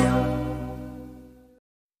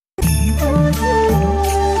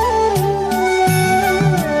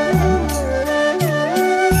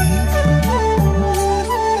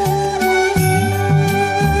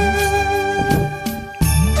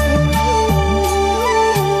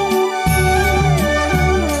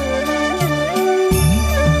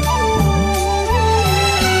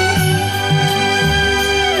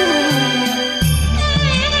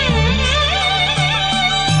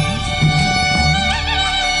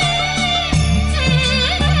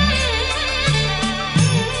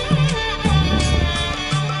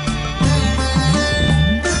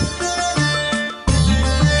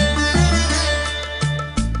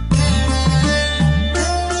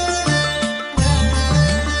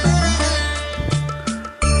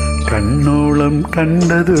കണ്ണോളം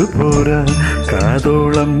കണ്ടതു പോരാ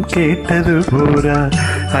കാതോളം കേട്ടതു പോരാ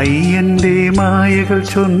അയ്യന്റെ മായകൾ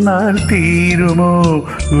ചൊന്നാൽ തീരുമോ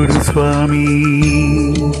ഗുരുസ്വാമി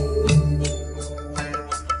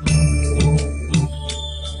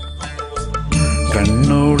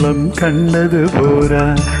കണ്ണോളം കണ്ടതു പോരാ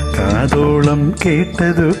കാതോളം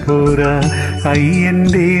കേട്ടതു പോരാ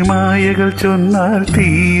അയ്യന്റെ മായകൾ ചൊന്നാൽ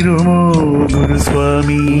തീരുമോ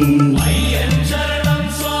ഗുരുസ്വാമി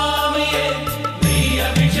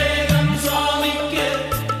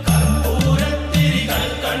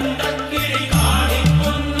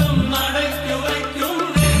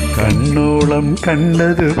കണ്ണോളം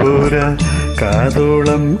കണ്ടതു പോരാ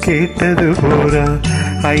കാതോളം കേട്ടതു പോരാ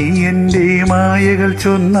അയ്യന്റെ മായകൾ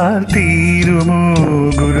ചൊന്നാൽ തീരുമോ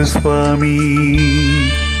ഗുരുസ്വാമി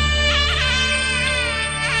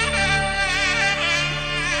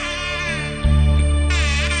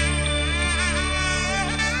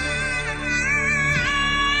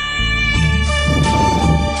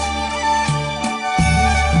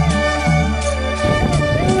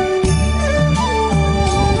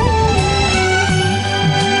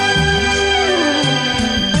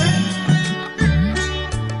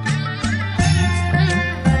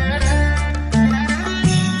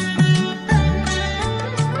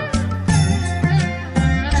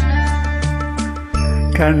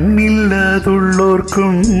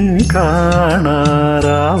കണ്ണില്ലാതുള്ളോർക്കും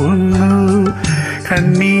കാണാറാവുന്നു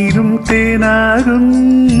കണ്ണീരും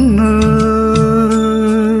തേനാകുന്നു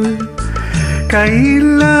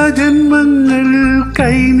കൈയില്ലാ ജന്മങ്ങൾ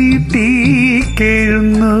കൈനീട്ടി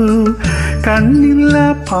കേഴുന്നു കണ്ണില്ല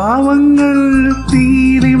പാവങ്ങൾ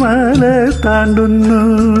നീലിമല താണ്ടുന്നു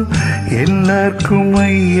എല്ലാവർക്കും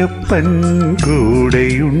അയ്യപ്പൻ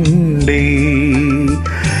കൂടെയുണ്ടേ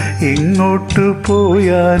എങ്ങോട്ടു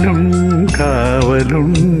പോയാലും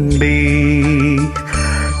കാവലുണ്ടേ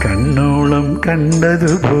കണ്ണോളം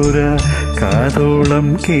കണ്ടതു പോരാ കാതോളം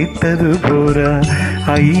കേട്ടതു പോരാ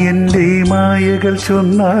അയ്യന്റെ മായകൾ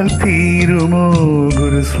ചൊന്നാൽ തീരുമോ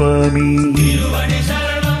ഗുരുസ്വാമി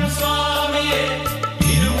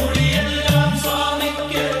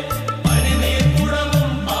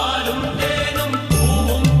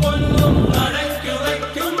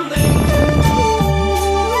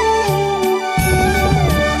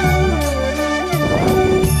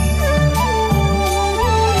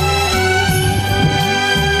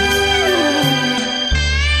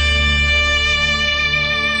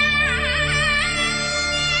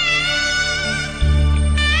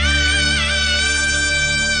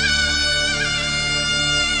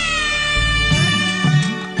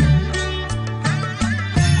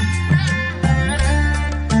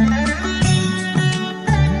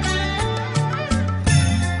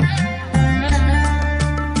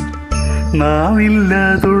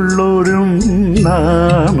നാവില്ലാതുള്ളോരും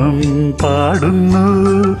നാമം പാടുന്നു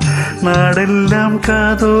നാടെല്ലാം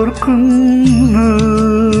കാതോർക്കുന്നു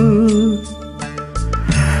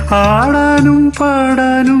ആടാനും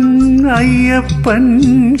പാടാനും അയ്യപ്പൻ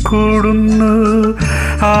കൂടുന്നു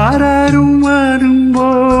ആരാരും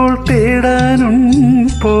വരുമ്പോൾ തേടാനും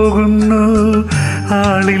പോകുന്നു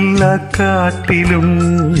ആളില്ല കാട്ടിലും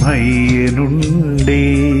അയ്യനുണ്ടേ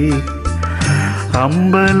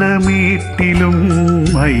അമ്പലമീട്ടിലും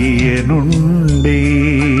അയ്യനുണ്ടേ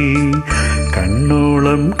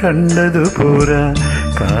കണ്ണോളം കണ്ടതു പോരാ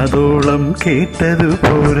കാതോളം കേട്ടതു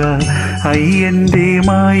പോരാ അയ്യന്റെ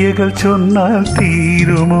മായകൾ ചൊന്നാൽ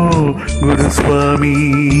തീരുമോ ഗുരുസ്വാമി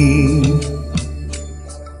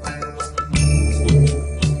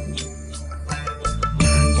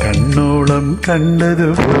കണ്ണോളം കണ്ണോളം കണ്ടതു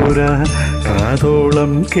പോരാ,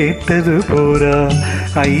 കാതോളം കേട്ടതു പോരാ,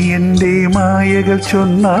 അയ്യന്റെ മായകൾ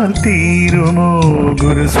ചൊന്നാൽ തീരുമോ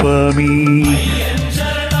ഗുരുസ്വാമി?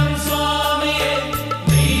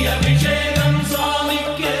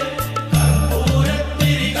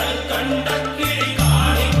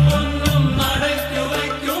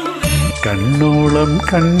 കണ്ണോളം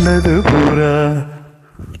കണ്ടതു പോരാ.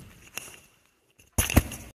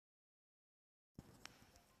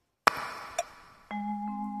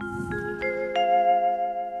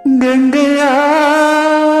 ഗംഗയാറു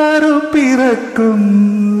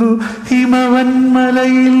പിറക്കുന്നു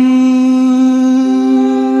ഹിമവന്മലയിൽ,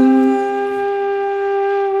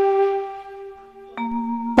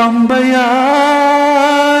 പമ്പയാറു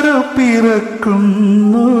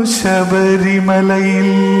പിറക്കുന്നു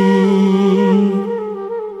ശബരിമലയിൽ,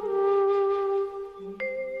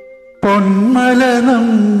 പൊന്മല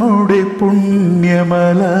നമ്മുടെ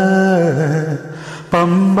പുണ്യമല,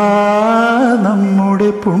 പമ്പ നമ്മുടെ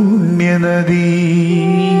പുണ്യനദി.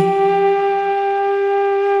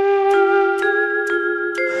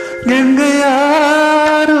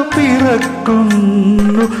 ഗംഗയാറു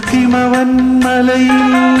പിറക്കുന്നു ഹിമവന്മലയിൽ,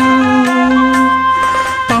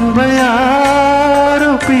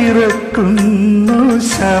 പമ്പയാറു പിറക്കുന്നു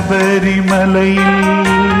ശബരിമലയിൽ,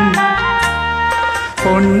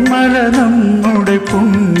 പൊന്മല നമ്മുടെ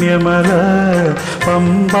പുണ്യമല,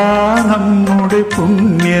 പമ്പ നമ്മുടെ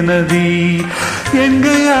പുണ്യനദി.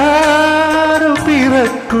 ഗംഗയാറു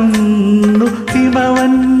പിറക്കുന്നു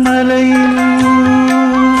ഹിമവന്മലയിൽ,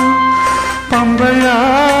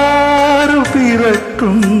 പമ്പയാറു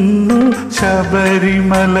പിറക്കുന്നു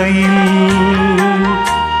ശബരിമലയിൽ,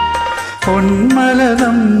 പൊന്മല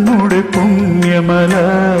നമ്മുടെ പുണ്യമല,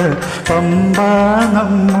 പമ്പ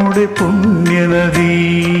നമ്മുടെ പുണ്യനദി.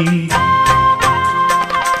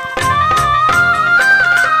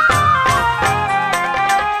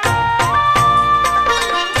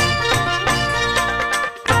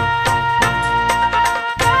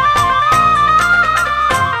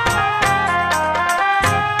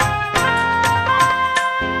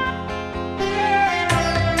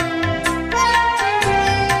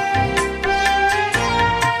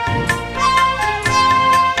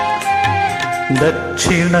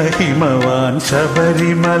 ദക്ഷിണ ഹിമവാൻ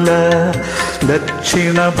ശബരിമല,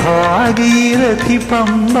 ദക്ഷിണ ഭാഗീരഥി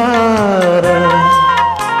പമ്പ,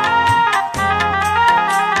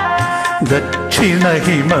 ദക്ഷിണ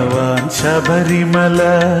ഹിമവാൻ ശബരിമല,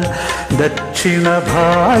 ദക്ഷിണ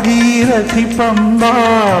ഭാഗീരഥി പമ്പ,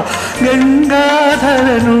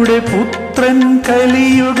 ഗംഗാധരനുടെ പുത്രൻ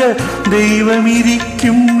കലിയുഗ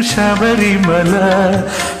ദൈവമിരിക്കും ശബരിമല,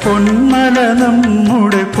 പൊന്മല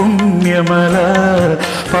നമ്മുടെ പുണ്യമല,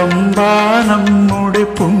 പമ്പ നമ്മുടെ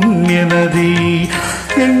പുണ്യനദി.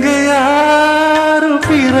 ഗംഗയാറു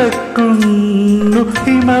പിറക്കുന്നു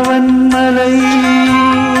ഹിമവന്മലയിൽ,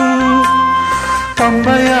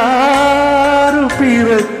 പമ്പയാറു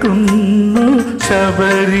പിറക്കുന്നു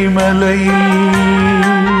ശബരിമലയിൽ,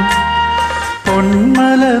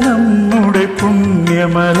 പൊന്മല നമ്മുടെ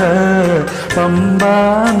പുണ്യമല, പമ്പ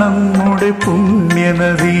നമ്മുടെ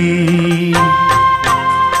പുണ്യനദി.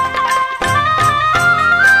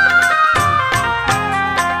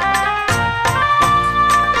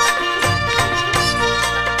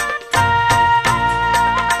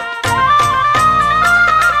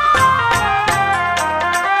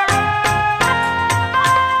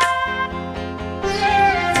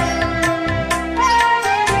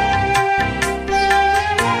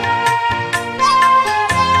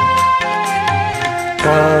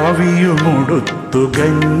 കാവിയുമുടുത്തു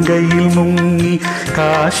ഗംഗയിൽ മുങ്ങി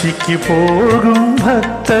കാശിക്ക് പോകും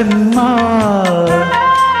ഭക്തന്മാർ,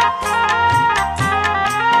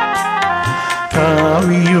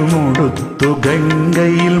 കാവിയുമുടുത്തു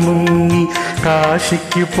ഗംഗയിൽ മുങ്ങി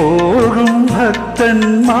കാശിക്ക് പോകും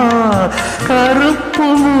ഭക്തന്മാർ,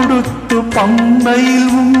 കറുപ്പുമുടുത്തു പമ്പയിൽ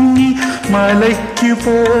മുങ്ങി മലയ്ക്ക്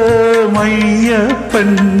പോമയ്യപ്പന്മാർ,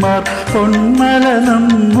 പൊന്മല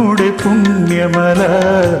നമ്മുടെ പുണ്യമല,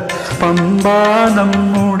 പമ്പ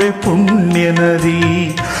നമ്മുടെ പുണ്യനദി.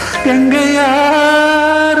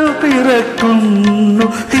 ഗംഗയാറു പിറക്കുന്നു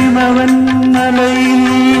ഹിമവന്മലയിൽ,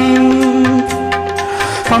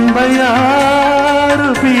 പമ്പയാറു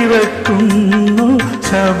പിറക്കുന്നു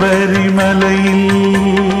ശബരിമലയിൽ,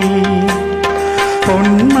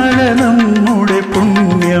 പൊന്മല നമ്മുടെ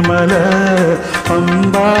പുണ്യമല,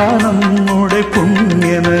 പമ്പ നമ്മുടെ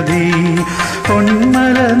പുണ്യനദി.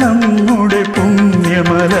 പൊന്മല നമ്മുടെ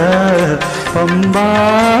പുണ്യമല, പമ്പ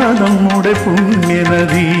നമ്മുടെ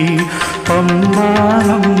പുണ്യനദി, പമ്പ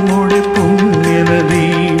നമ്മുടെ പുണ്യനദി,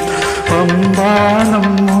 പമ്പ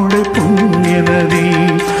നമ്മുടെ പുണ്യനദി,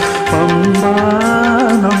 പമ്പ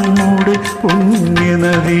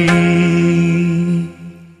പുണ്യനദി.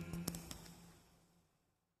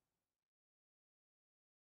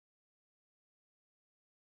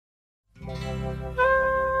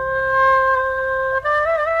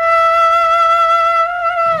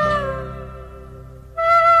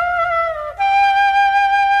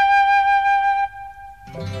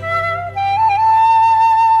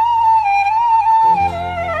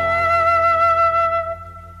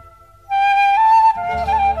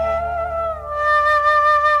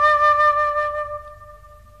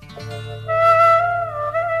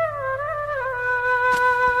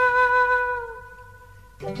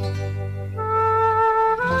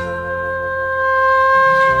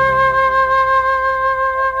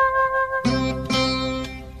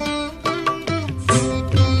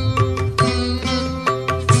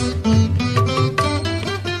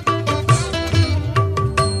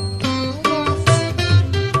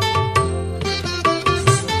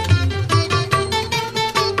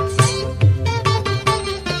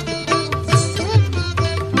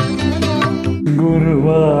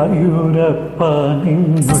 ഗുരുവായൂരപ്പ നിൻ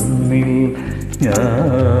മുന്നിൽ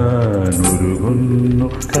ഞാനൊരുകുന്നു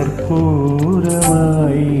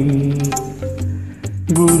കർപ്പൂരമായി.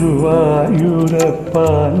 ഗുരുവായൂരപ്പ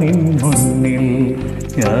നിൻ മുന്നിൽ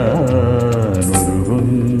ഞാനൊരുകുന്നു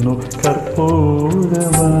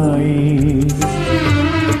കർപ്പൂരമായി.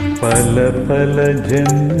 പല പല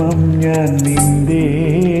ജന്മം ഞാൻ നിന്റെ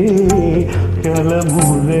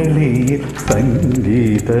കളമുരളിയിൽ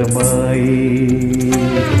സംഗീതമായി.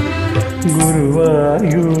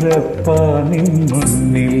 ഗുരുവായൂരപ്പ നിൻ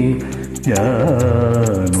മുന്നിൽ ഞാനൊരുകുന്നു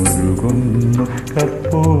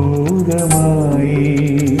കർപ്പൂരമായി.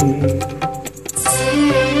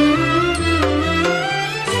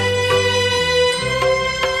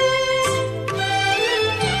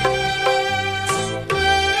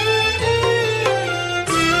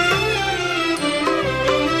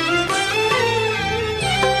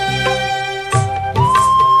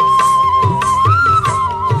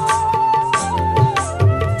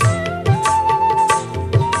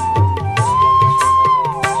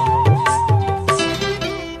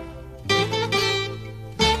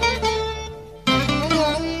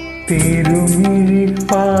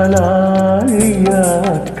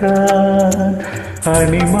 തിരുമിഴിപ്പാലാഴിയാക്കാൻ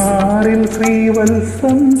അണിമാറിൽ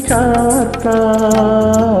ശ്രീവത്സം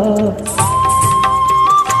ചാർത്താൻ.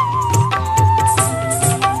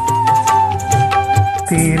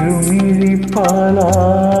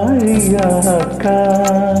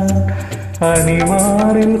 തിരുമിഴിപ്പാലാഴിയാക്കാൻ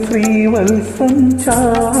അണിമാറിൽ ശ്രീവത്സം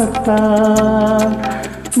ചാർത്താൻ.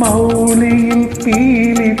 മൗലിയിൽ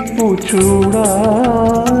പീലിപ്പു ചൂടാനെൻ്റെ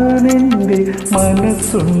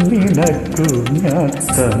മനസ്സും നിനക്കു ഞാൻ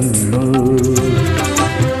തന്നു.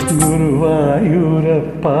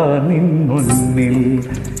 ഗുരുവായൂരപ്പ നിൻ മുന്നിൽ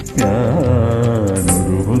ഞാനൊരുകുന്നു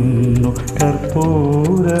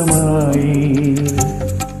കർപ്പൂരമായി.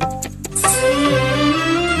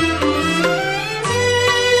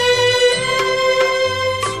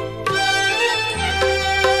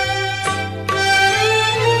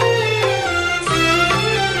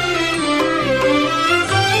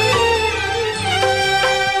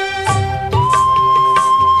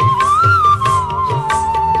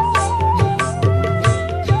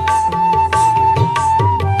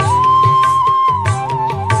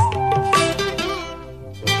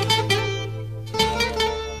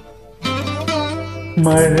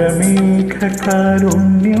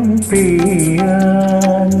 മഴമേഘകാരുണ്യം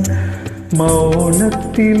പെയ്യാൻ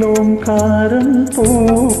മൗനത്തിലോംകാരം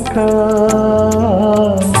പൂക്കാൻ.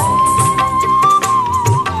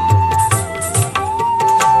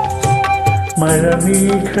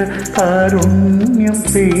 മഴമേഘകാരുണ്യം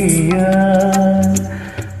പെയ്യാൻ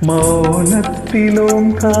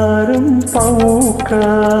മൗനത്തിലോംകാരം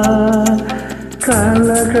പൂക്കാൻ.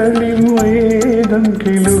 കളകളിൽ വേദം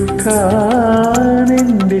കിളുക്കാനെൻ്റെ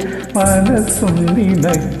മനസ്സും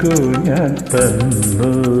നിനക്കു ഞാൻ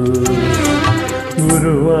തന്നു.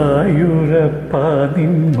 ഗുരുവായൂരപ്പ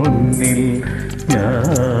നിൻ മുന്നിൽ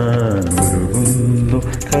ഞാനൊരുകുന്നു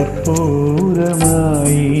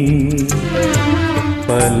കർപ്പൂരമായി.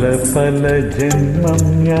 പല പല ജന്മം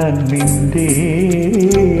ഞാൻ നിന്റെ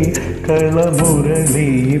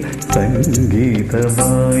കളമുരളിയിൽ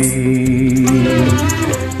സംഗീതമായി.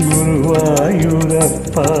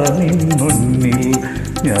 ഗുരുവായൂരപ്പ നിൻ മുന്നിൽ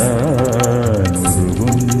ഞാനൊരുകുന്നു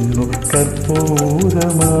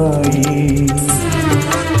കർപ്പൂരമായി.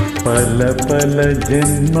 പല പല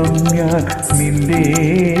ജന്മം ഞാൻ നിന്റെ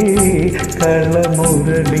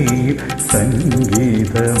കളമുരളിയിൽ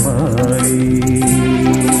സംഗീതമായി.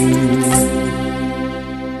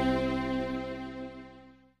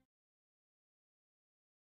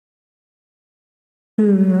 എൻ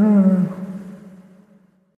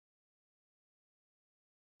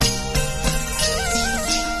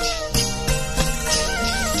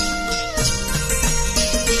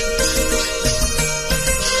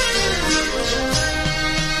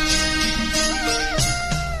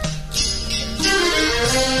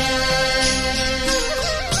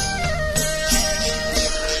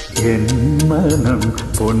മനം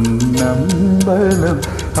പൊന്നമ്പലം,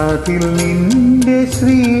 അതിൽ നിന്റെ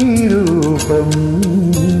ശ്രീരൂപം.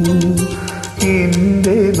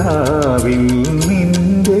 എന്റെ നാവിൽ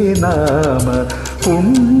നിന്റെ നാമ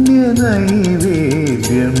പുണ്യ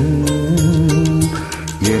നൈവേദ്യം.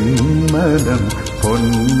 എൻ മനം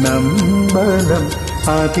പൊന്നമ്പലം,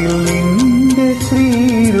 അതിൽ നിന്റെ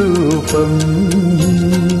ശ്രീരൂപം.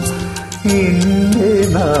 എന്റെ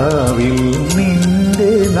നാവിൽ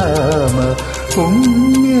നിന്റെ നാമ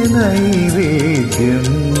പുണ്യ നൈവേദ്യം.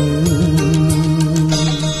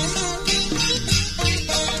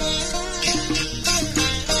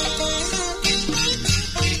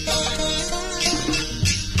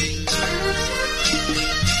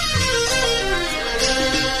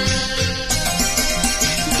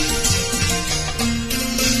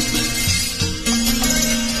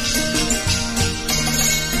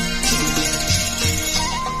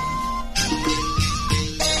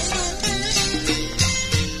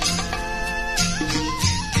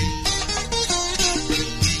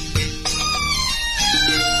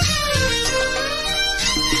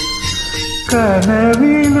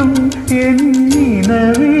 കനവിലും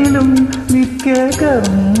എന്നിനവിലും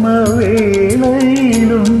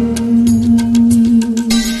നിത്യകർമ്മവേളയിലും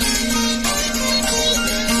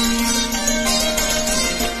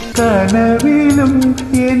കനവിലും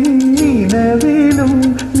എന്നിനവിലും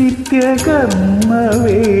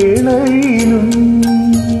നിത്യകർമ്മവേളയിലും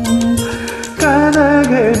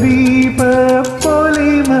കനകദീപ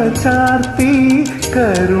പൊലിമ ചാർത്തി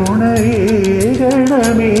കരുണയേകണമേ.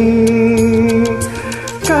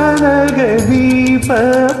 കനകദീപ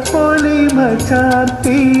പൊലിമ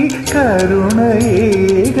ചാർത്തി കരുണയേകണമേ.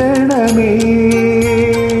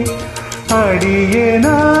 അടിയനാശ്രയമേക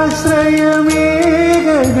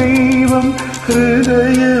ദൈവം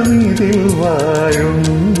ഹൃദയമിതിൽ വാഴും.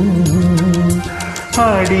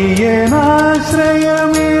 അടിയനാശ്രയമേക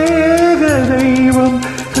ദൈവം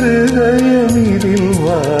ഹൃദയമിതിൽ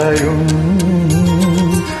വാഴും.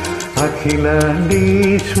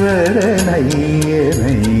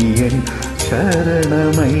 അഖിലാണ്ടീശ്വരനയ്യനയ്യൻ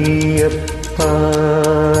ശരണമയ്യപ്പ.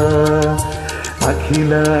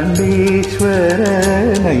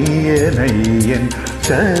 അഖിലാണ്ടീശ്വരനയ്യനയ്യൻ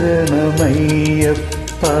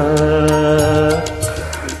ശരണമയ്യപ്പ.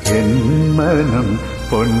 എൻ മനം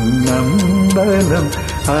പൊന്നമ്പലം,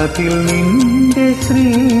 അതിൽ നിന്റെ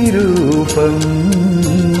ശ്രീരൂപം.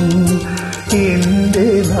 എന്റെ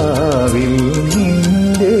നാവിൽ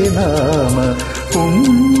നിന്റെ നാമ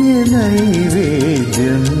പുണ്യ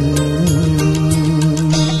നൈവേദ്യം.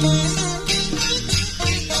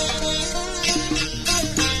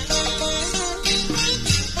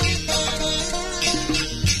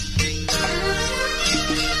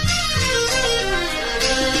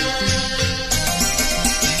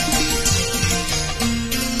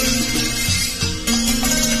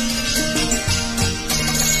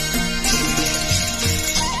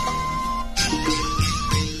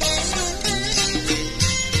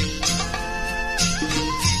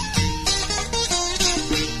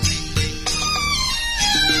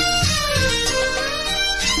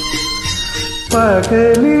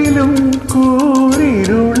 പകലിലും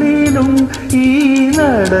കൂരിരുളിലും ഈ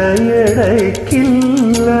നടയടയ്ക്കില്ല.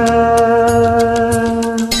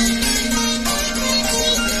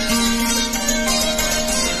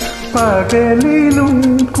 പകലിലും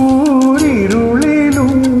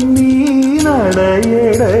കൂരിരുളിലും നീ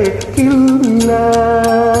നടയടയ്ക്കില്ല.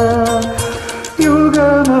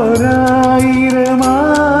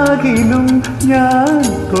 യുഗമൊരായിരമാകിലും ഞാൻ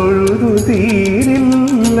തൊഴുതു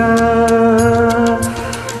തീരില്ല.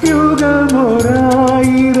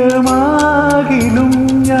 യുഗമൊരായിരമാകിലും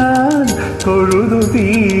ഞാൻ തൊഴുതു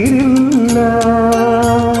തീരില്ല.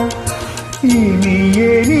 ഇനി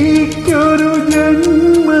എനിക്കൊരു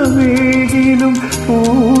ജന്മമേകിലും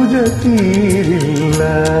പൂജ തീരില്ല.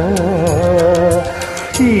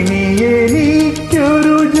 ഇനി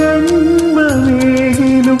എനിക്കൊരു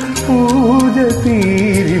ജന്മമേകിലും പൂജ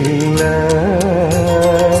തീരില്ല.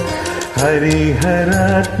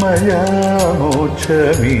 ഹരിഹരാത്മയാ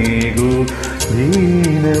മോക്ഷമേകു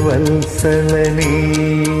ദീനവത്സലനേ.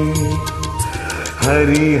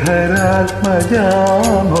 ഹരിഹരാത്മജാ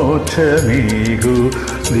മോക്ഷമേകു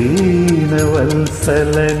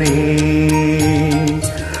ദീനവത്സലനേ.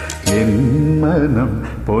 എൻ മനം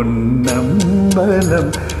പൊന്നമ്പലം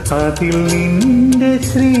അതിൽ നിന്റെ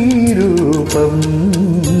ശ്രീരൂപം,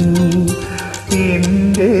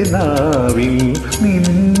 എന്റെ നാവിൽ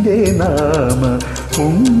നിന്റെ നാമ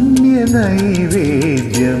പുണ്യ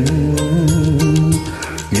നൈവേദ്യം.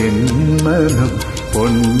 എൻ മനം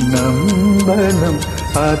പൊന്നമ്പലം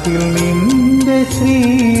അതിൽ നിന്റെ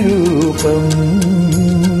ശ്രീരൂപം,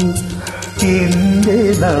 എന്റെ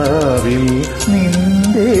നാവിൽ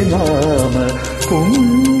നിന്റെ നാമ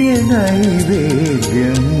പുണ്യ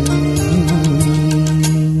നൈവേദ്യം.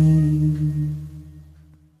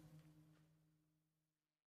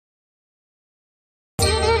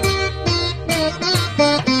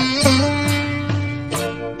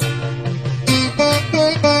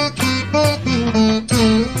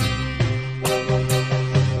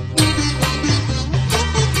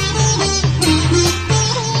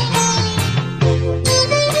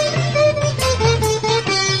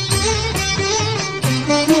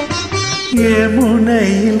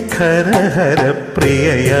 യമുനയിൽ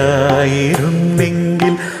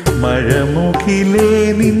ഖരഹരപ്രിയയായിരുന്നെങ്കിൽ മഴമുഖിലേ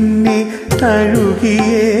നിന്നെ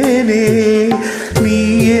തഴുകിയേനേ. നീ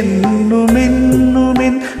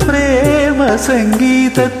എന്നുമെന്നുമെൻ പ്രേമ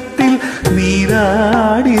സംഗീതത്തിൽ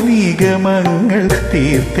നീരാടി നിഗമങ്ങൾ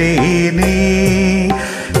തീർത്തേനേ.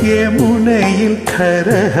 യമുനയിൽ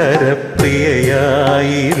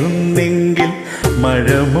ഖരഹരപ്രിയയായിരുന്നെങ്കിൽ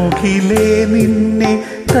മഴമുഖിലേ നിന്നെ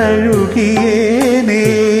തഴുകിയേനേ.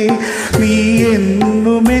 നീ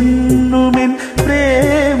എന്നുമെന്നുമെൻ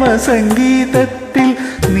പ്രേമ സംഗീതത്തിൽ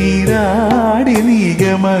നീരാടി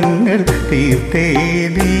നിഗമങ്ങൾ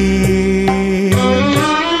തീർത്തേനേ.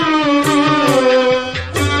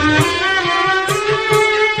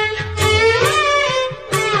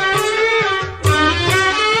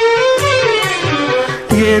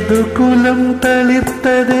 യദുകുലം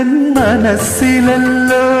തളിർത്തതെൻ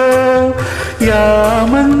മനസ്സിലല്ലോ,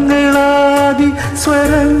 യാമങ്ങളാദി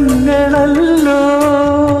സ്വരങ്ങളല്ലോ.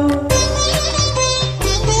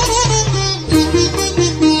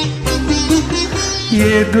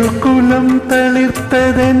 യദുകുലം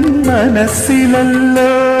തളിർത്തതെൻ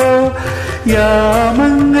മനസ്സിലല്ലോ,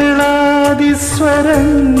 യാമങ്ങളാദി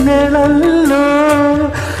സ്വരങ്ങളല്ലോ.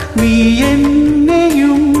 നീ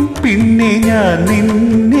എന്നെയും പിന്നെ ഞാൻ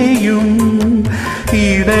നിന്നെയും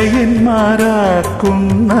ഇടയന്മാരാക്കുന്ന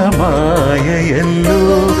മായയല്ലോ.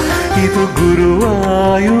 ഇത്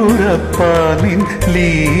ഗുരുവായൂരപ്പ നിൻ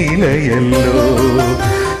ലീലയല്ലോ.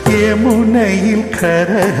 യമുനയിൽ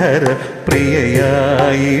ഖരഹര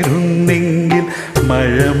പ്രിയയായിരുന്നെങ്കിൽ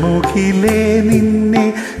മഴമുഖിലേ നിന്നെ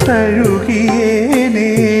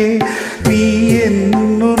തഴുകിയേനേ. നീ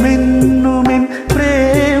എന്നുമെന്നുമെൻ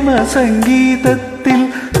പ്രേമ സംഗീതത്തിൽ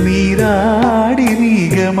നീരാടി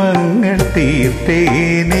നിഗമങ്ങൾ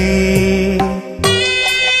തീർത്തേനേ.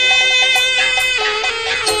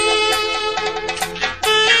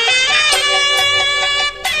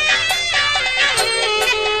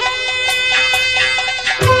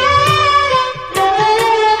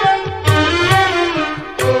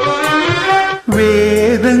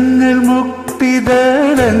 വേദങ്ങൾ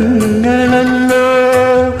മുക്തിദളങ്ങളല്ലോ,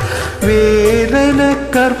 വേദന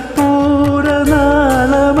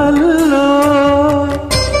കർപ്പൂരനാളമല്ലോ.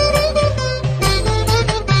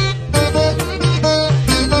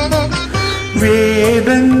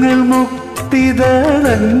 വേദങ്ങൾ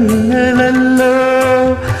മുക്തിദളങ്ങളല്ലോ,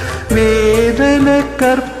 വേദന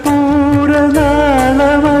കർപ്പൂരനാളമല്ലോ.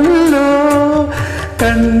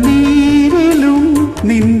 കണ്ണീരിലും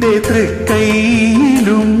നിന്റെ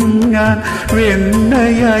തൃക്കൈയിലും ഞാൻ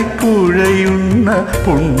വെണ്ണയായി കുഴയുന്ന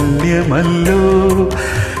പുണ്യമല്ലോ.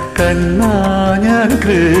 കണ്ണാ ഞാൻ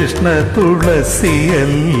കൃഷ്ണ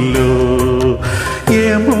തുളസിയല്ലോ.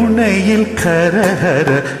 യമുനയിൽ ഖരഹര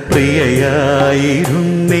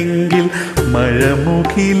പ്രിയയായിരുന്നെങ്കിൽ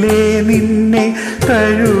മഴമുഖിലേ നിന്നെ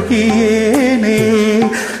തഴുകിയേനേ.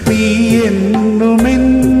 നീ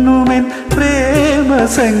എന്നുമെന്നുമെൻ പ്രേമ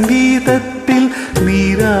സംഗീതത്തിൽ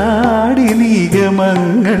നീരാടി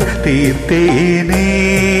നിഗമങ്ങൾ തീർത്തേനേ.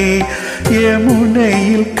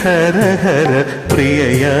 യമുനയിൽ ഖരഹര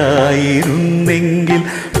പ്രിയയായിരുന്നെങ്കിൽ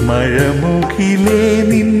മഴമുഖിലേ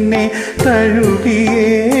നിന്നെ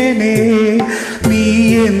തഴുകിയേനേ. നീ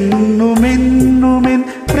എന്നുമെന്നുമെൻ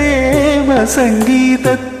പ്രേമ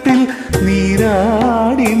സംഗീതത്തിൽ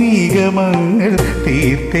നീരാടി നിഗമങ്ങൾ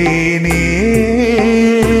തീർത്തേനേ.